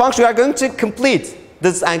 This is a function we are going to complete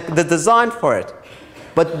the design for it.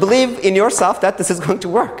 But believe in yourself that this is going to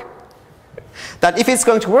work. That if it's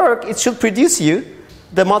going to work, it should produce you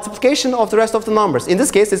the multiplication of the rest of the numbers. In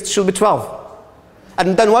this case, it should be 12.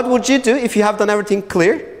 And then what would you do if you have done everything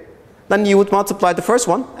clear? Then you would multiply the first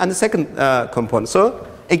one and the second component. So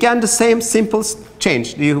again, the same simple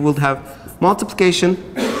change. You will have multiplication.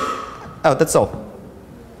 Oh, that's all.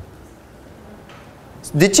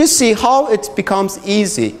 Did you see how it becomes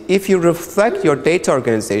easy if you reflect your data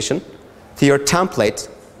organization to your template,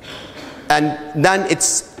 and then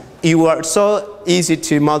you are so easy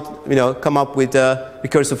to come up with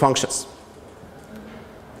recursive functions.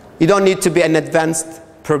 You don't need to be an advanced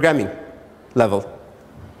programming level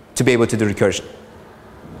to be able to do recursion.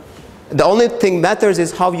 The only thing matters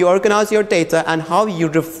is how you organize your data and how you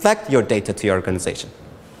reflect your data to your organization.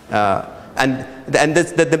 And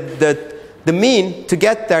the mean to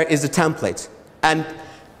get there is the template. And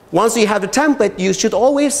once you have the template, you should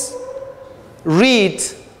always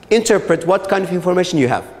interpret what kind of information you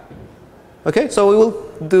have. Okay, so we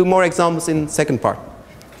will do more examples in the second part.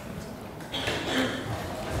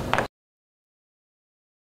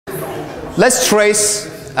 Let's trace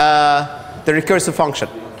the recursive function.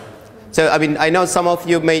 So, I mean, I know some of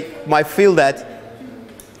you might feel that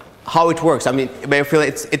how it works. I mean, you may feel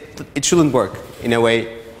it shouldn't work in a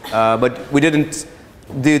way, but we didn't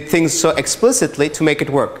do things so explicitly to make it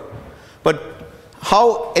work. But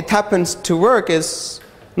how it happens to work is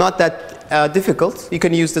not that difficult. You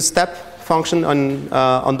can use the step function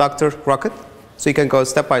on Dr. Rocket, so you can go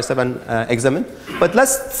step by step and examine. But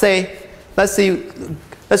let's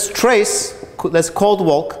cold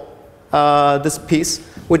walk this piece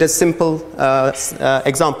with a simple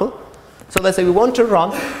example. So let's say we want to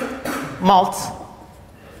run mult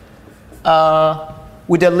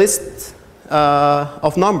with a list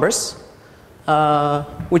of numbers,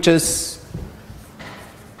 which is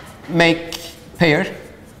make pair,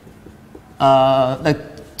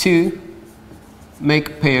 like 2,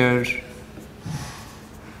 make pair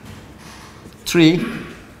 3,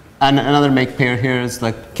 and another make pair here is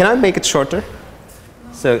like, can I make it shorter?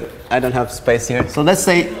 So I don't have space here. So let's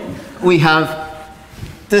say we have,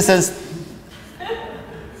 this is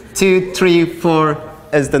 2, 3, 4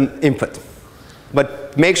 as the input.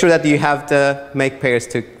 But make sure that you have the make pairs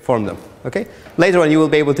to form them. Okay? Later on, you will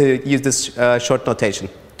be able to use this short notation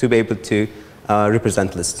to be able to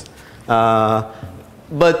represent lists. But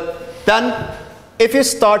then, if you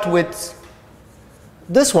start with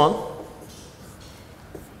this one,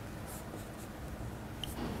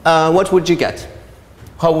 what would you get?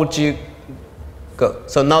 How would you go?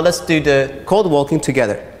 So now let's do the code walking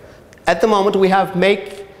together. At the moment, we have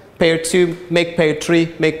make pair 2, make pair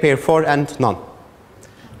 3, make pair 4, and none.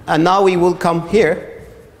 And now we will come here.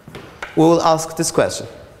 We will ask this question.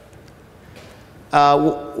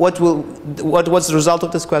 What's the result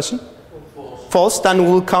of this question? False. False. Then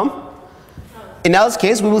we will come. In our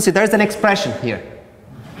case, we will see there's an expression here.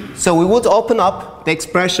 So we would open up the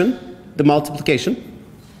expression, the multiplication,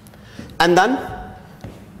 and then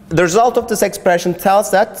the result of this expression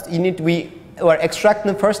tells that we are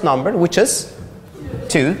extracting the first number, which is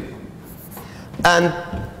 2. And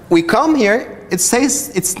we come here, it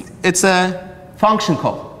says it's a function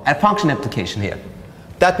call, a function application here.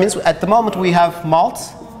 That means at the moment we have mult,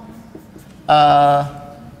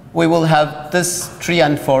 we will have this 3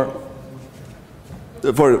 and 4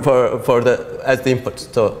 as the input.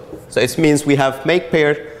 So it means we have make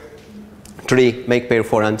pair 3, make pair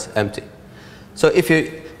 4, and empty. So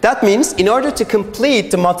that means in order to complete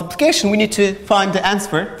the multiplication, we need to find the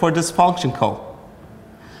answer for this function call.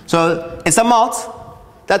 So it's a mult.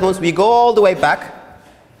 That means we go all the way back.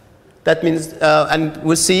 That means, and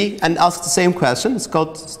we'll see and ask the same question. It's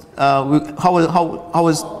called, how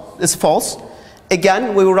is this false?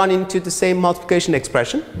 Again, we will run into the same multiplication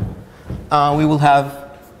expression. We will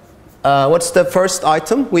have, what's the first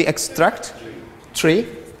item? We extract 3.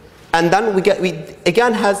 And then we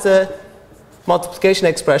again has a multiplication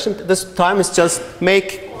expression. This time it's just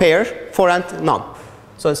make pair 4 and none.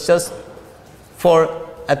 So it's just 4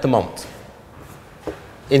 at the moment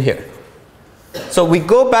in here. So we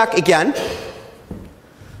go back again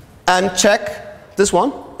and check this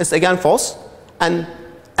one. It's again false and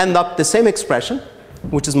end up the same expression,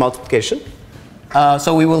 which is multiplication.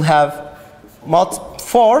 So we will have mult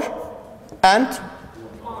 4 and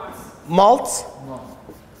mult?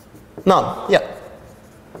 None. Yeah.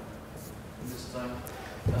 This time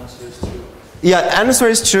the answer is true. Yeah, answer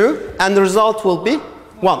is true, and the result will be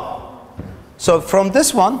 1. So from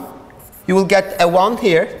this one, you will get a 1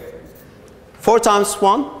 here. 4 times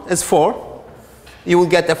 1 is 4. You will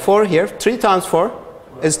get a 4 here. 3 times 4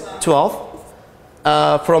 is 12.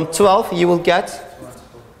 From 12, you will get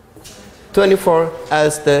 24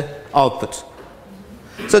 as the output.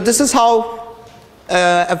 So this is how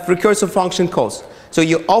a recursive function goes. So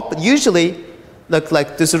you usually look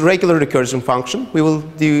like this is a regular recursion function. We will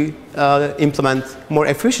implement more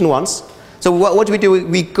efficient ones. So what we do,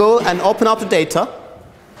 we go and open up the data,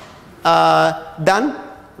 then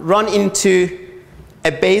run into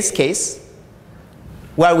a base case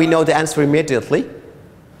where we know the answer immediately,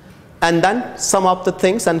 and then sum up the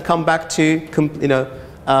things and come back to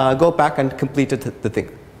go back and complete the thing.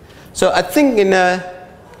 So I think in a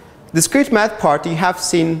discrete math part you have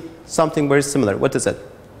seen something very similar. What is it?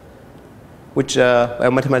 Which a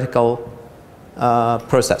mathematical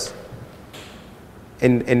process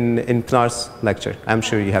in Pinar's lecture. I'm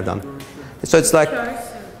sure you have done. So it's like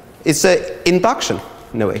it's an induction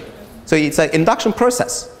in a way. So it's an induction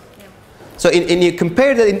process. So you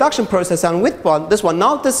compare the induction process and with this one.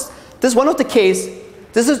 Now this one of the case.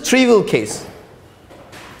 This is a trivial case.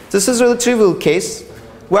 This is a really trivial case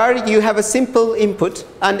where you have a simple input,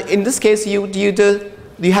 and in this case you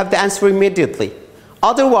have the answer immediately.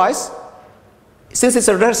 Otherwise, since it's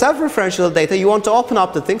a self-referential data, you want to open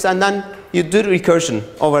up the things and then you do the recursion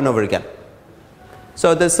over and over again.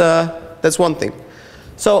 So that's one thing.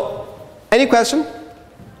 So any question?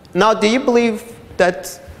 Now, do you believe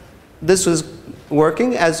that this was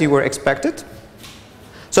working as you were expected?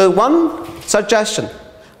 So one suggestion: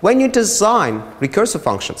 when you design recursive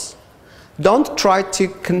functions, don't try to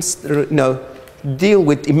deal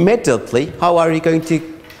with immediately how are you going to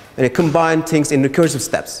combine things in recursive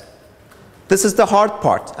steps. This is the hard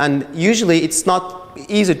part, and usually it's not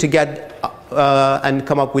easy to get and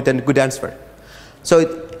come up with a good answer.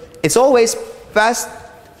 So it's always best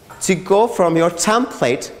to go from your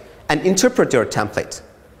template and interpret your template.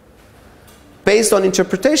 Based on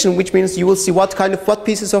interpretation, which means you will see what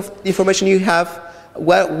pieces of information you have,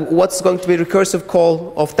 what's going to be recursive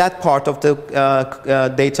call of that part of the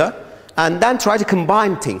data, and then try to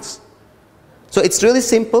combine things. So it's really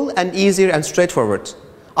simple and easier and straightforward.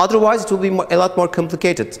 Otherwise, it will be a lot more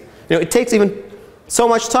complicated. It takes even so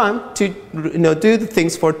much time to do the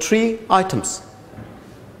things for 3 items.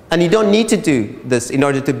 And you don't need to do this in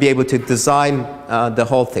order to be able to design the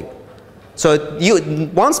whole thing. So you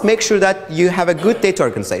once make sure that you have a good data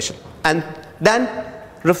organization, and then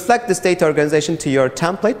reflect this data organization to your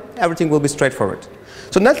template. Everything will be straightforward.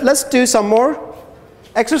 So let's do some more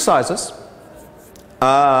exercises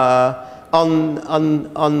on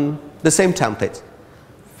the same template.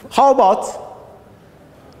 How about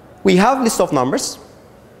we have list of numbers.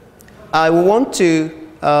 I want to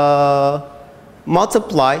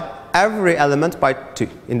multiply every element by 2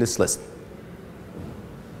 in this list.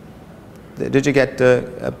 Did you get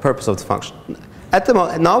the purpose of the function? At the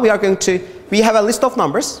moment, now we have a list of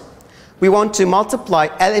numbers. We want to multiply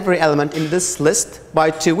every element in this list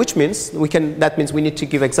by 2, which means that means we need to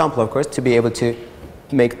give example, of course, to be able to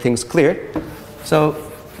make things clear. So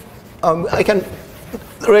I can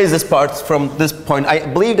raise this part from this point. I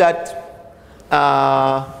believe that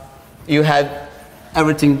you had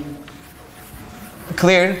everything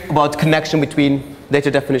clear about connection between data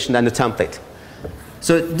definition and the template.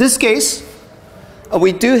 So in this case,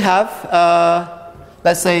 we do have,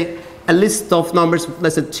 let's say, a list of numbers,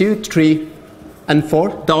 let's say 2, 3, and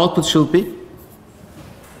 4. The output should be.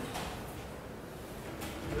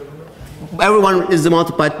 Everyone is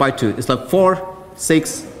multiplied by 2. It's like 4,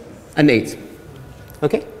 6, and 8.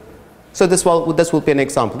 Okay? So this will be an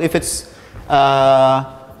example. If it's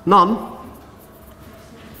none,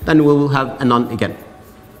 then we will have a none again,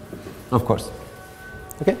 of course.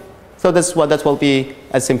 Okay? So that will be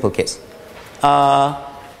a simple case.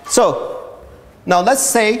 So now let's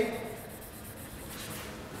say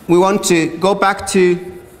we want to go back to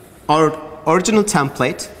our original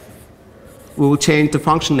template. We will change the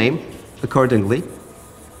function name accordingly.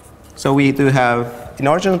 So we do have, in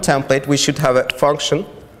original template, we should have a function.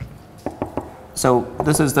 So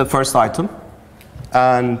this is the first item.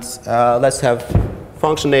 And let's have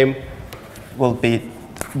function name will be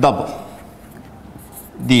double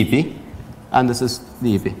db. And this is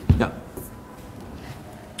db. Yeah.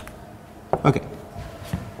 Okay.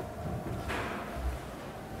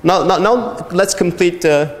 Now let's complete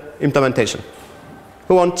the implementation.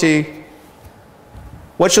 Who want to?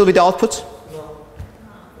 What should be the output?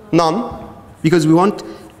 None. Because we want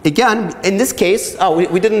again, in this case,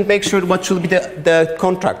 we didn't make sure what should be the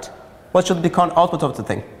contract. What should be the output of the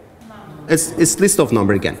thing? It's list of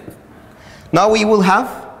number again. Now we will have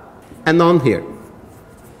a none here.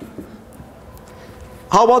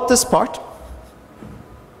 How about this part?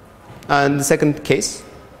 And the second case,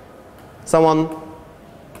 someone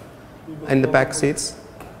in the back seats.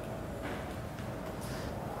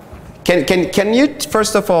 Can you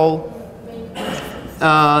first of all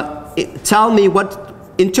tell me what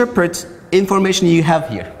interpret information you have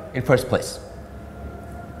here in first place?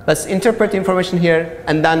 Let's interpret information here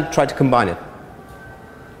and then try to combine it.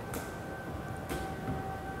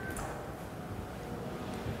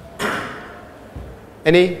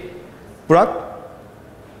 Any? Burak?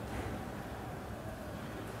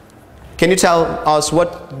 Can you tell us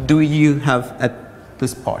what do you have at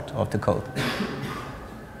this part of the code?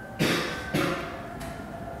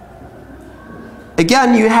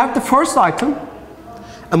 Again, you have the first item,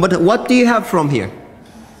 and what do you have from here?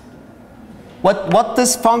 What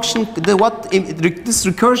this function, this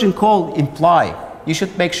recursion call imply? You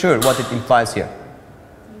should make sure what it implies here.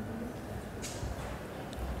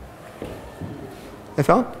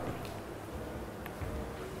 Efendim?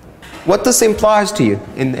 What this implies to you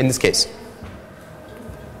in this case?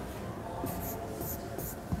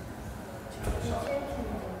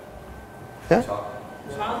 Yeah?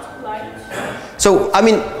 So, I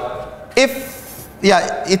mean, if,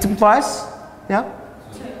 yeah, it implies, yeah?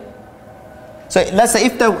 So let's say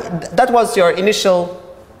if that was your initial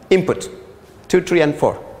input, 2, 3, and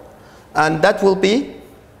 4. And that will be,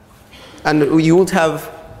 and you would have,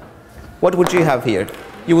 what would you have here?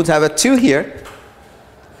 You would have a 2 here.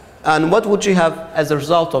 And what would you have as a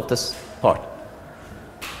result of this part?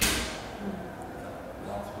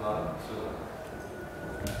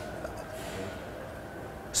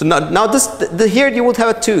 So now here you would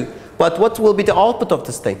have a 2. But what will be the output of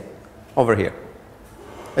this thing over here?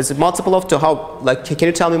 Is it multiple of 2? How? Like, can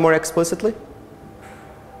you tell me more explicitly?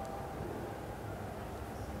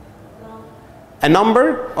 A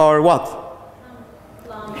number or what?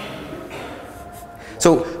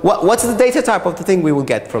 So what's the data type of the thing we will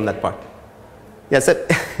get from that part? Yes,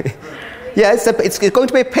 yeah, it's going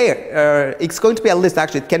to be a pair. It's going to be a list.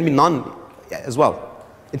 Actually, it can be none as well.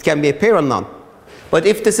 It can be a pair or none. But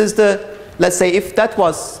if this is the, let's say, if that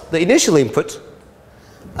was the initial input,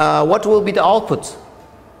 what will be the output?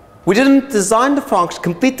 We didn't design the function,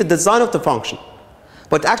 complete the design of the function.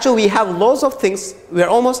 But actually, we have loads of things. We are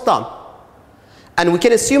almost done. And we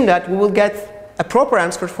can assume that we will get a proper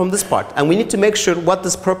answer from this part, and we need to make sure what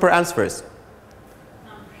this proper answer is.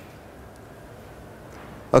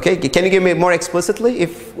 Okay, can you give me more explicitly?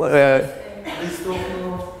 If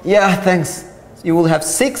yeah, thanks. You will have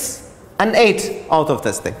 6 and 8 out of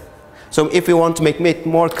this thing. So if we want to make it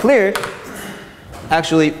more clear,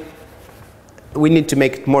 actually, we need to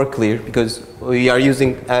make it more clear because we are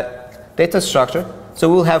using a data structure. So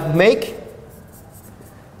we'll have make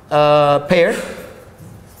pair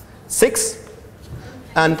 6.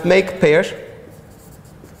 And make pair,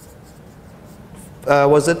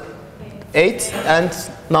 was it 8 and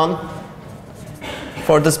none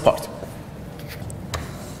for this part.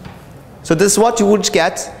 So this is what you would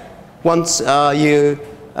get once you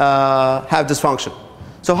have this function.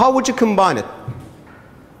 So how would you combine it?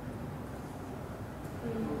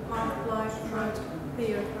 Multiply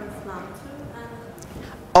pair first number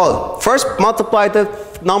and Oh, first multiply the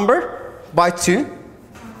number by 2.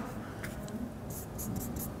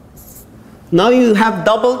 Now you have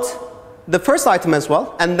doubled the first item as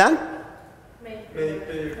well, and then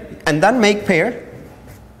make pair.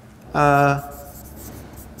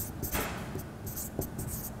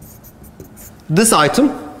 This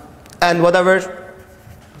item and whatever,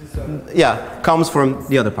 yeah, comes from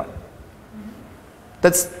the other part.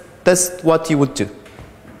 That's what you would do.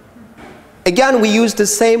 Again, we use the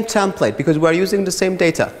same template because we are using the same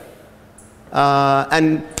data,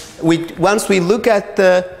 and once we look at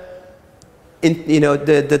the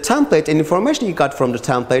template and information you got from the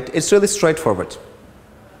template, it's really straightforward.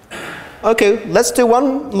 Okay, let's do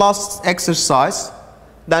one last exercise,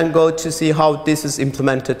 then go to see how this is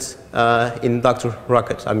implemented in Dr.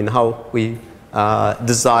 Rocket. I mean, how we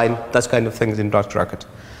design that kind of things in Dr. Rocket.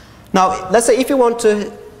 Now, let's say if you want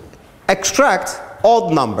to extract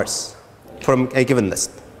odd numbers from a given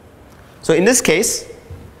list. So in this case,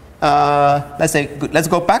 let's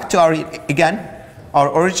go back to our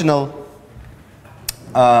original.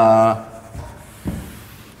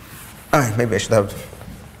 Maybe I should have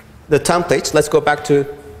the template. Let's go back to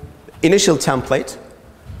initial template.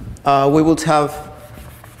 We will have,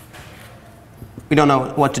 we don't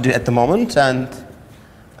know what to do at the moment, and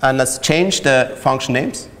let's change the function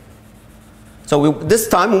names. So this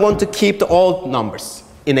time we want to keep the odd numbers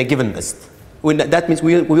in a given list. That means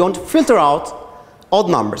we want to filter out odd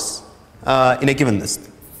numbers in a given list.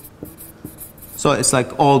 So it's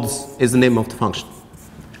like odds is the name of the function.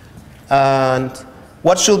 And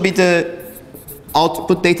what should be the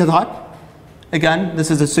output data type? Again, this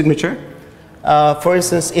is a signature. For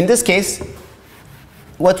instance, in this case,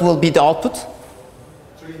 what will be the output?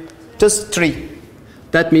 3. Just 3.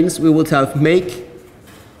 That means we would have make,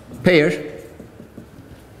 pair,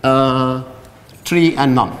 3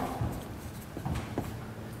 and none.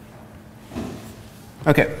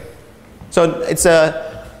 Okay. So it's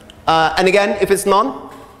a, and again, if it's none,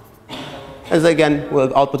 as again,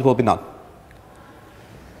 well, output will be none.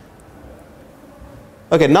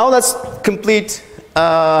 Okay, now let's complete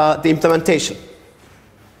the implementation.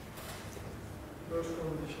 First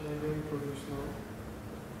condition again produce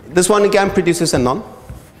none. This one again produces a none.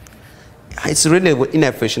 It's really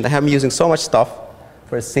inefficient. I am using so much stuff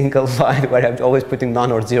for a single line where I'm always putting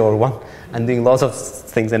none or 0 or 1 and doing lots of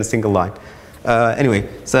things in a single line. Anyway,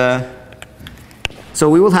 so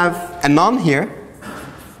we will have a none here.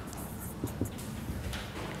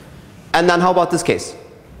 And then how about this case?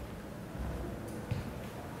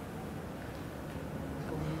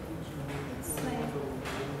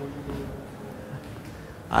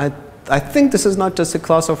 I think this is not just a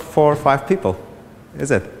class of 4 or 5 people,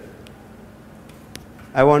 is it?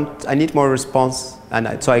 I need more response,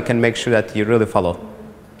 and so I can make sure that you really follow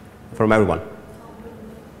from everyone.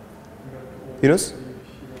 Yunus?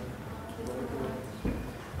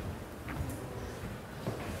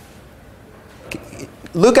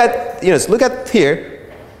 Look at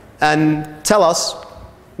here and tell us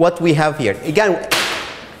what we have here. Again,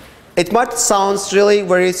 it might sound really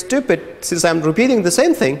very stupid since I'm repeating the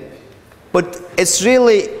same thing, but it's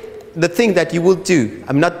really the thing that you will do.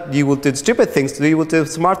 I'm not you will do stupid things, you will do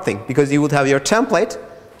smart thing, because you will have your template.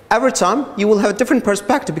 Every time you will have a different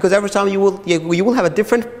perspective, because every time you will have a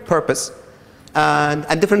different purpose and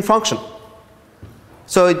a different function.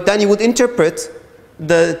 So then you would interpret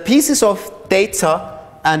the pieces of data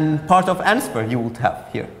and part of answer you would have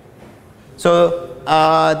here. So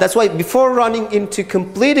that's why before running into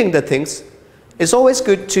completing the things, it's always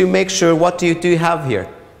good to make sure what you do have here.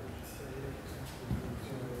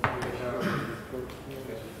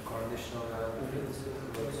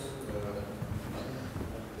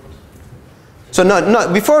 So no,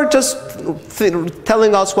 before just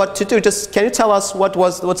telling us what to do, just can you tell us what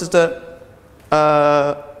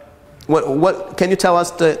can you tell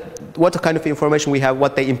us what kind of information we have,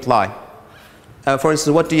 what they imply? For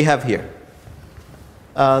instance, what do you have here?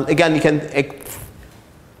 Again, you can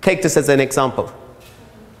take this as an example.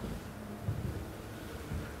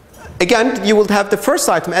 Again, you will have the first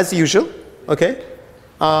item as usual, okay?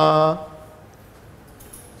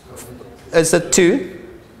 As a 2.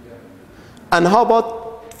 And how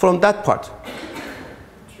about from that part?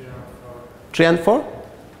 3 and 4?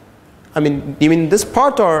 I mean, you mean this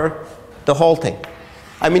part or the whole thing?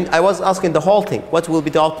 I mean, I was asking the whole thing. What will be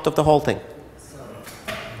the output of the whole thing?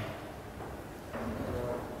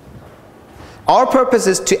 Our purpose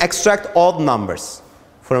is to extract odd numbers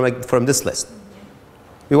from this list.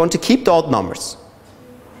 We want to keep the odd numbers.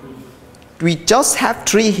 We just have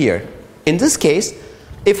 3 here. In this case,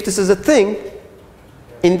 if this is a thing,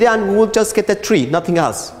 in the end we will just get a 3, nothing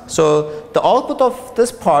else. So the output of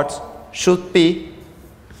this part should be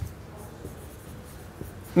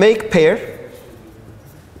make pair,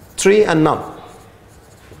 3 and none.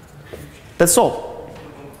 That's all.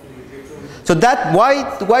 So that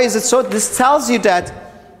why is it so? This tells you that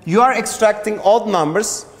you are extracting odd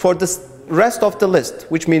numbers for the rest of the list,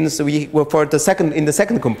 which means for the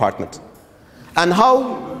second compartment. And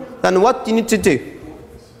then what you need to do?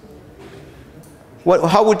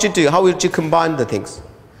 How would you do? How would you combine the things?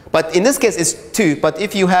 But in this case it's 2, but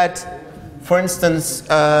if you had, for instance,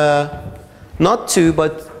 not 2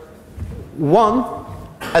 but 1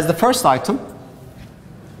 as the first item,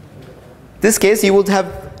 this case you would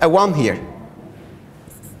have a 1 here.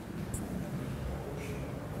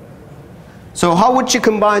 So how would you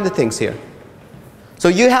combine the things here? So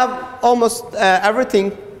you have almost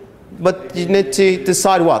everything, but you need to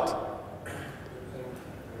decide what?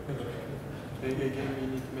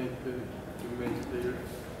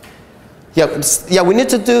 Yeah, we need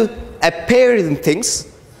to do a pairing things.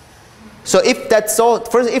 So if that's all,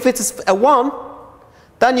 for instance, if it's a 1,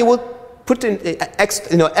 then you would put in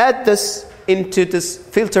add this into this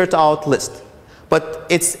filtered out list. But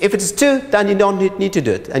if it's 2, then you don't need to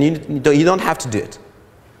do it, and you don't have to do it.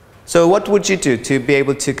 So what would you do to be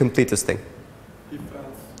able to complete this thing?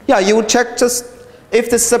 Yeah, you would check just if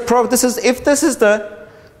this is if this is the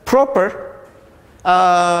proper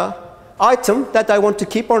item that I want to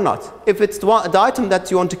keep or not. If it's the item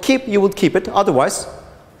that you want to keep, you would keep it. Otherwise,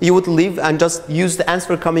 you would leave and just use the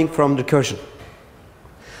answer coming from recursion.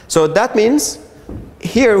 So that means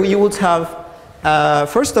here you would have,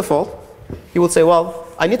 first of all, you would say, well,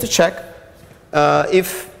 I need to check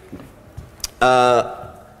if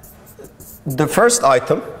the first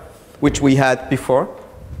item, which we had before,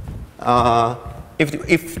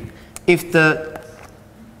 if the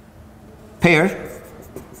pair,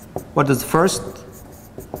 what is first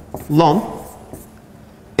ln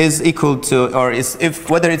is equal to, or is if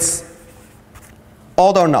whether it's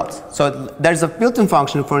odd or not. So there's a built-in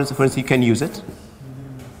function, for instance, you can use it.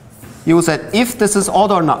 You will say if this is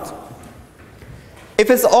odd or not. If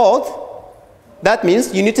it's odd, that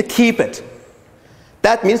means you need to keep it.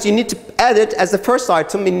 That means you need to add it as the first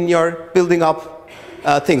item in your building up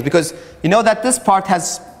things, because you know that this part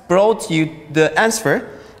has brought you the answer,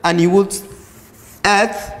 and you would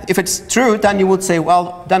add, if it's true, then you would say,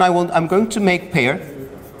 well, then I'm going to make pair.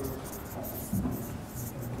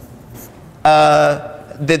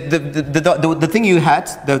 The thing you had,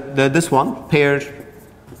 this one, pair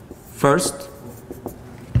first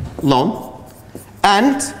ln,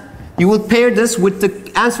 and you will pair this with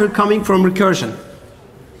the answer coming from recursion.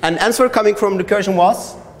 And answer coming from recursion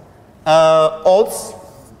was odds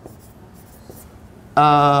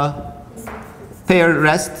pair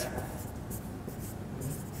rest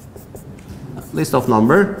list of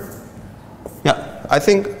number. Yeah, I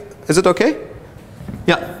think, is it okay?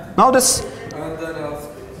 Yeah, now this. And then else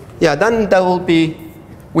case. Yeah, then there will be,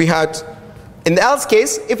 we had, in the else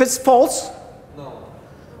case, if it's false, No.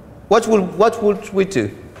 what would we do?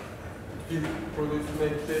 We produce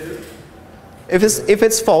make pair. If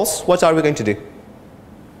it's false, what are we going to do?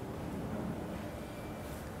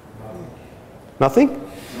 Nothing?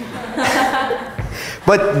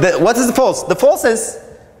 But what is the false? The false is,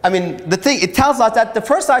 I mean, the thing, it tells us that the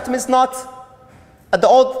first item is not the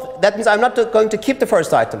odd, that means I'm not going to keep the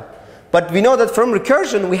first item. But we know that from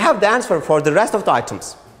recursion, we have the answer for the rest of the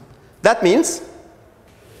items. That means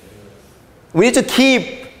we need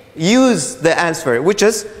to use the answer, which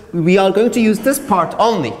is, we are going to use this part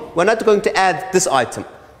only. We're not going to add this item.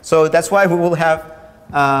 So that's why we will have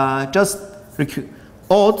just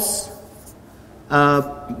odds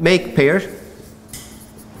make pair.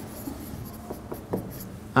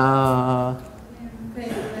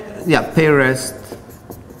 Yeah, pair rest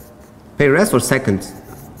or second.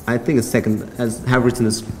 I think it's second, as have written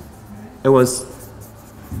this. It was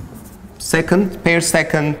second, pair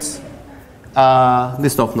second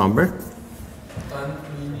list of number. And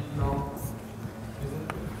we now,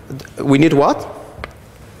 We need what?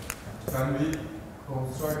 can we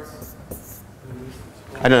construct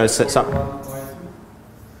I don't know. Some, one item?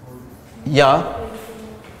 yeah,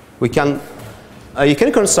 we can. You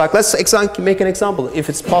can construct. Let's make an example, if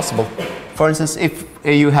it's possible. For instance, if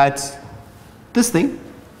you had this thing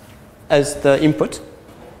as the input,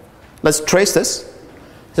 let's trace this.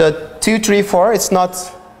 So 2, 3, 4. It's not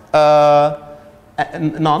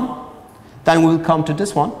none. Then we'll come to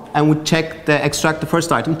this one and we check extract the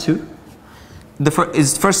first item 2.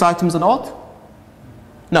 Is first items an odd?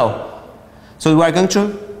 No. So we are going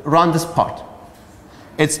to run this part.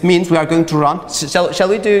 It means we are going to run. Shall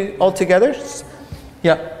we do all together?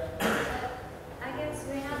 Yeah. I guess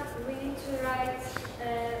we need to write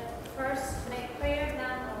first make pair,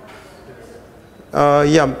 then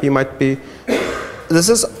Yeah, you might be. This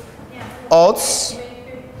is odds.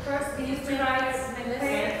 first we need to write make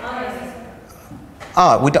pair,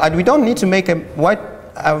 We don't need to make a white.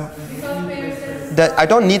 I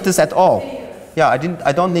don't need this at all. Yeah, I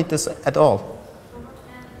don't need this at all.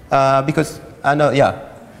 Because I know. Yeah,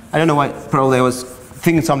 I don't know why. Probably I was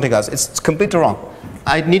thinking something else. It's completely wrong.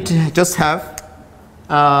 I need to just have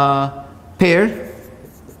pair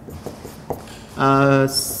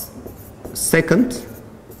second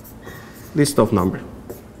list of number.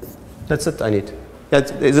 That's it. I need.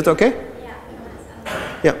 Is it okay? Yeah.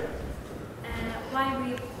 Yeah. Why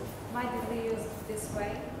did we use this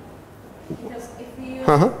way? Because if we use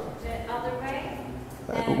Uh-huh. the other way,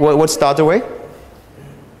 What's the other way?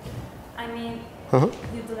 I mean, Uh-huh.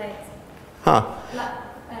 you delete Huh.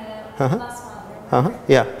 Uh-huh. last one. Uh-huh.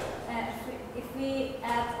 Yeah. If we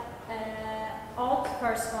add odd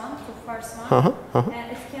first one to first one, Uh-huh. Uh-huh.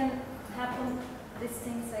 it can happen these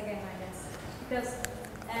things again, I guess. Because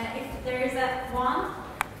if there is a one,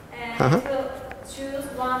 Uh-huh. it will choose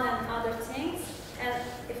one and other things, and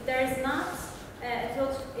if there is not, it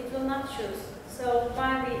will not choose. So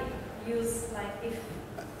why we use like if?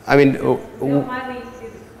 I mean, Why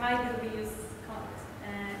do we use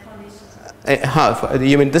conditions?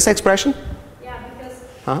 you mean this expression? Yeah,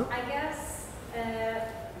 Uh-huh. I guess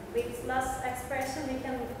with last expression we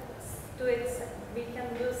can do it. We can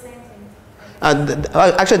do the same thing.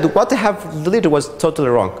 Actually, what they have deleted was totally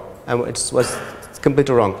wrong. It was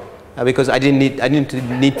completely wrong because I didn't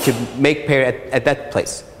need to make pair at that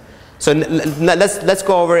place. So let's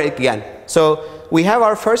go over it again. So we have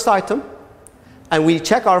our first item, and we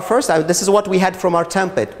check our first item. This is what we had from our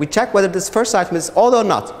template. We check whether this first item is odd or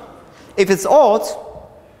not. If it's odd,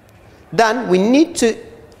 then we need to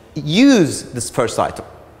use this first item.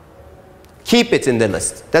 Keep it in the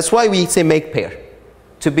list. That's why we say make pair,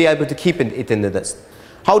 to be able to keep it in the list.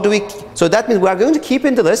 How do we? So that means we are going to keep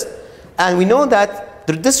in the list, and we know that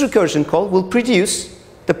this recursion call will produce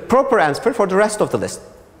the proper answer for the rest of the list.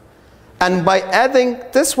 And by adding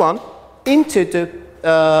this one into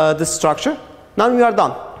the structure, now we are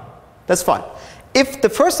done. That's fine. If the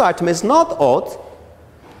first item is not odd,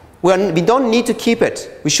 we don't need to keep it.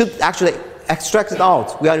 We should actually extract it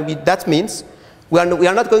out. That means we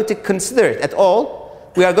are not going to consider it at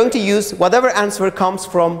all. We are going to use whatever answer comes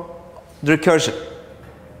from the recursion.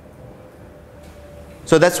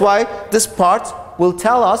 So that's why this part will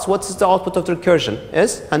tell us what is the output of the recursion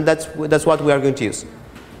is, and that's what we are going to use.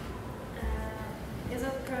 Is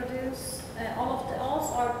it produce all of the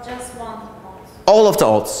odds or just one odd? All of the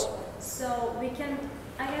odds. So we can,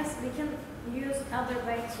 I guess we can use other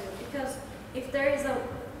way too, because if there is a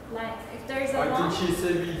I one, think she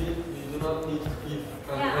said we do not need to give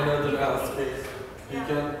another else case. We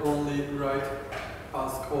can only write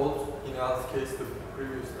ask odd in else case, the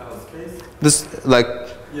previous else case. This like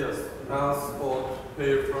Yes, else odd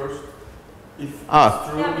pair first. If it's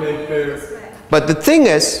true, yeah, we make can pair. use this way. But the thing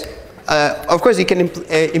is, of course, you can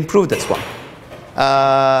improve this one.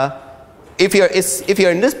 If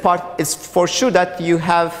you're in this part, it's for sure that you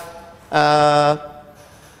have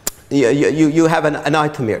you have an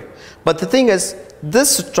item here. But the thing is,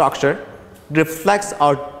 this structure reflects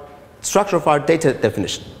our structure of our data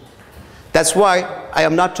definition. That's why I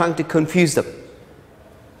am not trying to confuse them.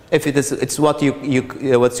 If it's what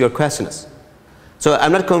what's your question is. So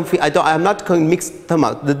I'm not I'm not going to mix them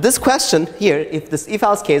up. This question here, if this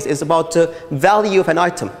if-else case, is about the value of an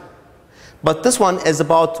item, but this one is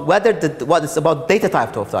about whether what is about data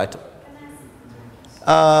type of the item.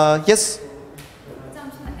 Yes.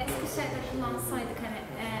 Hocam şimdi eski şeyde kullansaydık hani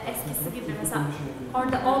eskisi gibi mesela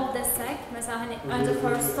orada odd desek mesela hani önce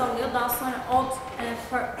first oluyor daha sonra odd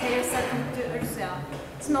pair second diyoruz ya.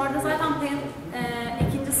 Şimdi orada zaten pair'in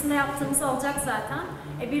ikincisinde yaptığımız olacak zaten.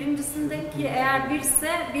 Birincisindeki eğer birse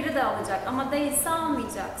biri de alacak ama değilse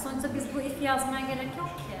almayacak. Sonuçta biz bu if yazmaya gerek yok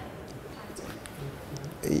ki.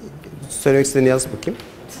 Söylemek istediğini yaz bakayım.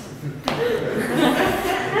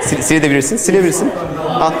 Silebilirsin, silebilirsin.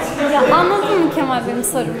 Al. Ya anladın mı Kemal benim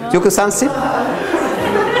sorumu? Yok, sen sil.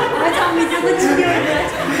 Hocam videoda çıkıyordu.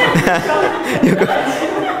 Yok.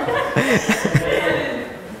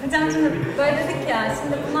 Hocam şimdi böyle dedik ya,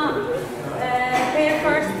 şimdi buna pair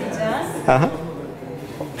first diyeceğiz. Aha.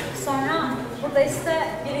 Sonra burada işte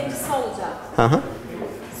birincisi olacak. Aha.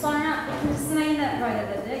 Sonra ikincisine yine böyle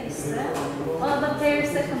dedi işte. Ona da pair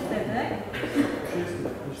second dedi.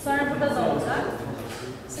 Sonra burada da olacak.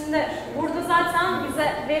 Şimdi burada zaten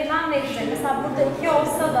bize verilen verecek. Mesela burada 2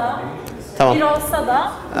 olsa da, Tamam. 1 olsa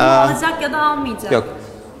da bunu alacak ya da almayacak. Yok.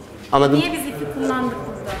 Anladım. Niye biz if'i kullandık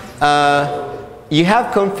burada? You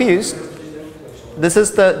have confused. This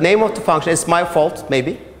is the name of the function. It's my fault,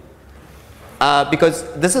 maybe. Because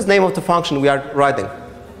this is name of the function we are writing.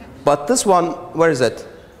 But this one, where is it?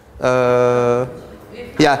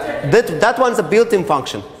 Yeah, that one's a built-in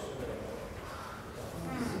function.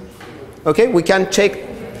 Okay, we can check.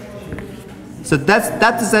 So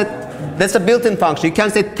that's a built-in function. You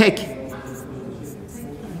can say take.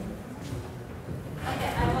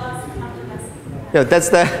 Yeah, that's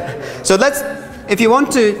the. So if you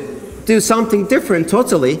want to do something different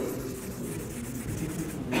totally,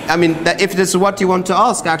 I mean, if this is what you want to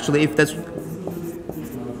ask, actually, if that's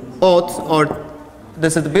odd or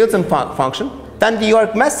this is the built-in function, then you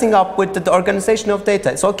are messing up with the organization of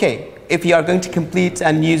data. It's okay if you are going to complete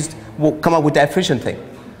and come up with the efficient thing.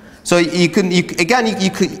 So you could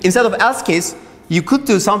instead of else case, you could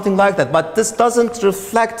do something like that, but this doesn't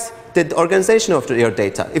reflect the organization of your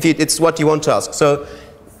data. If it's what you want to ask. So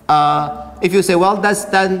if you say, well, that's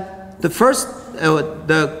then the first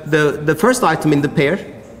the first item in the pair.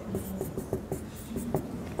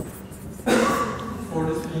 For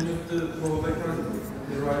this unit, the rollback and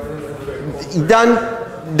the writer and the Then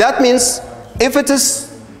that means if it is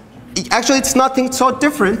actually it's nothing so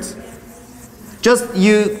different. Just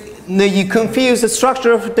you confuse the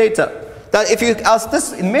structure of data. That if you ask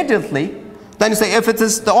this immediately, then you say if it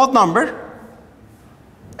is the odd number,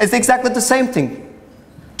 It's exactly the same thing.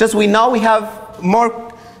 Just now we have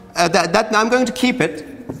more, that I'm going to keep it.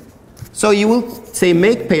 So you will say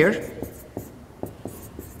make pair,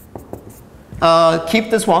 keep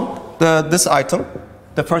this one, this item,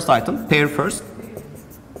 the first item, pair first.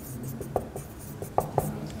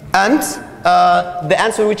 And the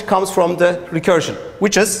answer which comes from the recursion,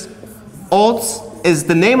 which is odds is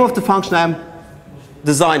the name of the function I'm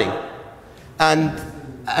designing.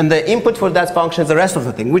 And the input for that function is the rest of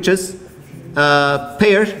the thing, which is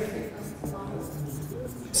pair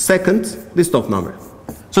second list of number.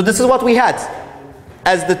 So this is what we had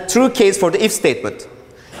as the true case for the if statement.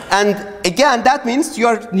 And again, that means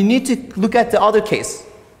you need to look at the other case,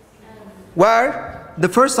 where the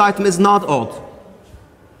first item is not odd.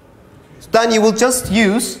 So then you will just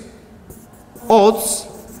use odds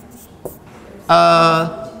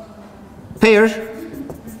pair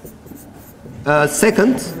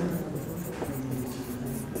second.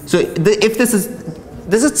 So if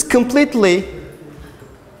this is completely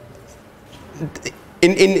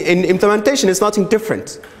in implementation, it's nothing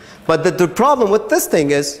different. But the problem with this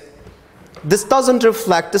thing is this doesn't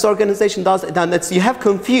reflect, this organization does, and you have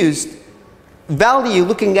confused value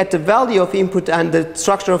looking at the value of input and the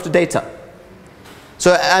structure of the data.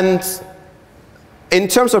 So, and in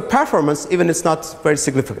terms of performance, even it's not very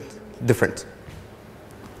significant, different.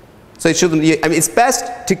 So it shouldn't, I mean, it's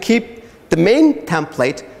best to keep the main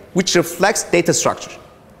template which reflects data structure.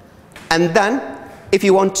 And then, if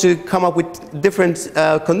you want to come up with different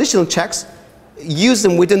conditional checks, use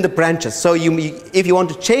them within the branches. So if you want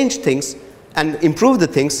to change things and improve the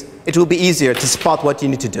things, it will be easier to spot what you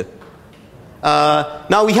need to do.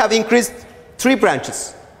 Now we have increased 3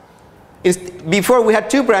 branches. Before we had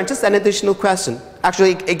 2 branches and additional question.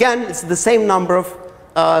 Actually, again, it's the same number of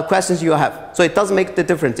questions you have. So it doesn't make the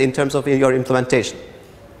difference in terms of your implementation.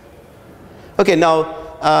 Okay, now,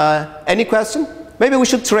 any question? Maybe we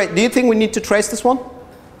should trace. Do you think we need to trace this one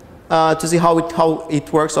to see how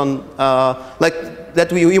it works on like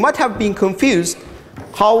that? You might have been confused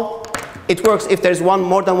how it works if there's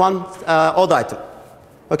more than one odd item.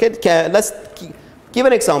 Okay, let's give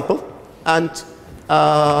an example and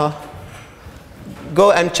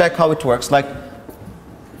go and check how it works. Like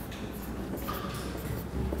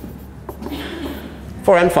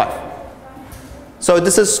 4 and 5. So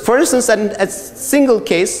this is, for instance, a single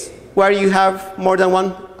case where you have more than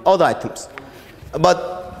one odd items.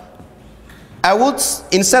 But I would,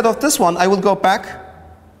 instead of this one, I will go back,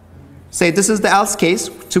 say this is the else case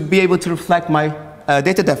to be able to reflect my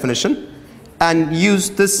data definition and use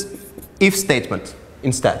this if statement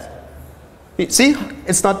instead. See,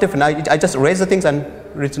 it's not different. I just erase the things and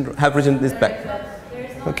have written this back.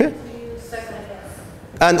 Okay?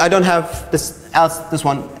 And I don't have this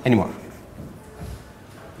one anymore.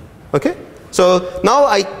 Okay? So now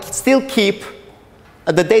I still keep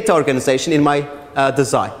the data organization in my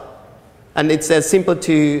design. And it's simple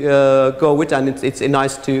to go with, and it's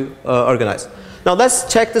nice to organize. Now let's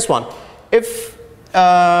check this one. If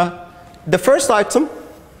the first item,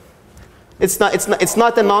 it's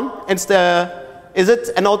not a none, is it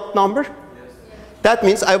an odd number? Yes. That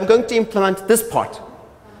means I'm going to implement this part.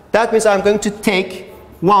 That means I'm going to take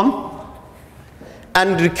 1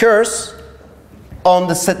 and recurse on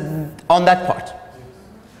that part.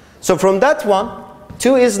 So from that one,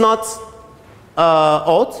 2 is not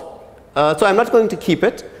odd, so I'm not going to keep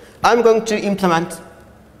it. I'm going to implement,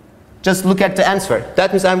 just look at the answer.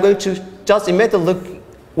 That means I'm going to just immediately look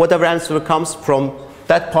whatever answer comes from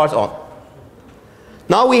that part on.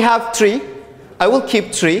 Now we have 3. I will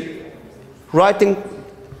keep 3, running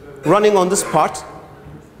on this part,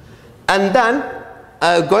 and then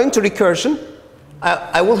going to recursion,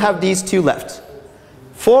 I will have these 2 left.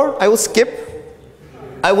 4, I will skip.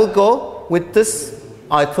 I will go with this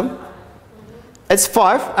item. It's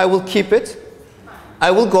 5, I will keep it.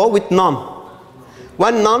 I will go with none.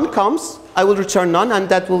 When none comes, I will return none, and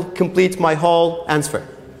that will complete my whole answer.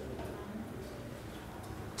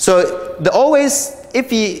 So always,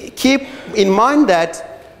 if you keep in mind that,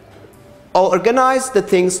 organize the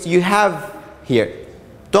things you have here.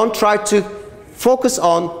 Don't try to focus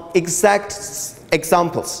on exact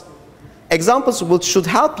examples. Examples should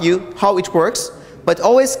help you how it works, but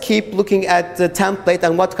always keep looking at the template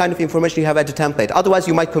and what kind of information you have at the template. Otherwise,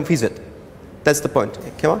 you might confuse it. That's the point.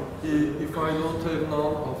 Come on. If I don't have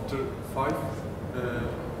none after 5,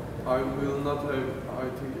 I will not have, I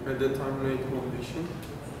think, a determinate condition.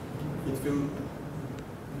 It will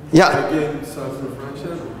again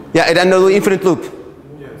self-referential. Yeah, and then infinite loop.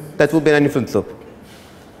 Yes. That will be an infinite loop.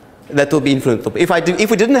 That will be infinite loop. If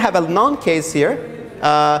we didn't have a non case here,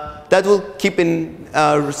 that will keep in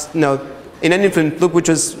in an infinite loop, which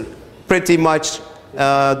is pretty much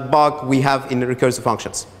bug we have in recursive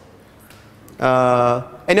functions.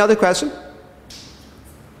 Any other question?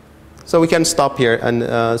 So we can stop here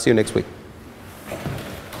and see you next week.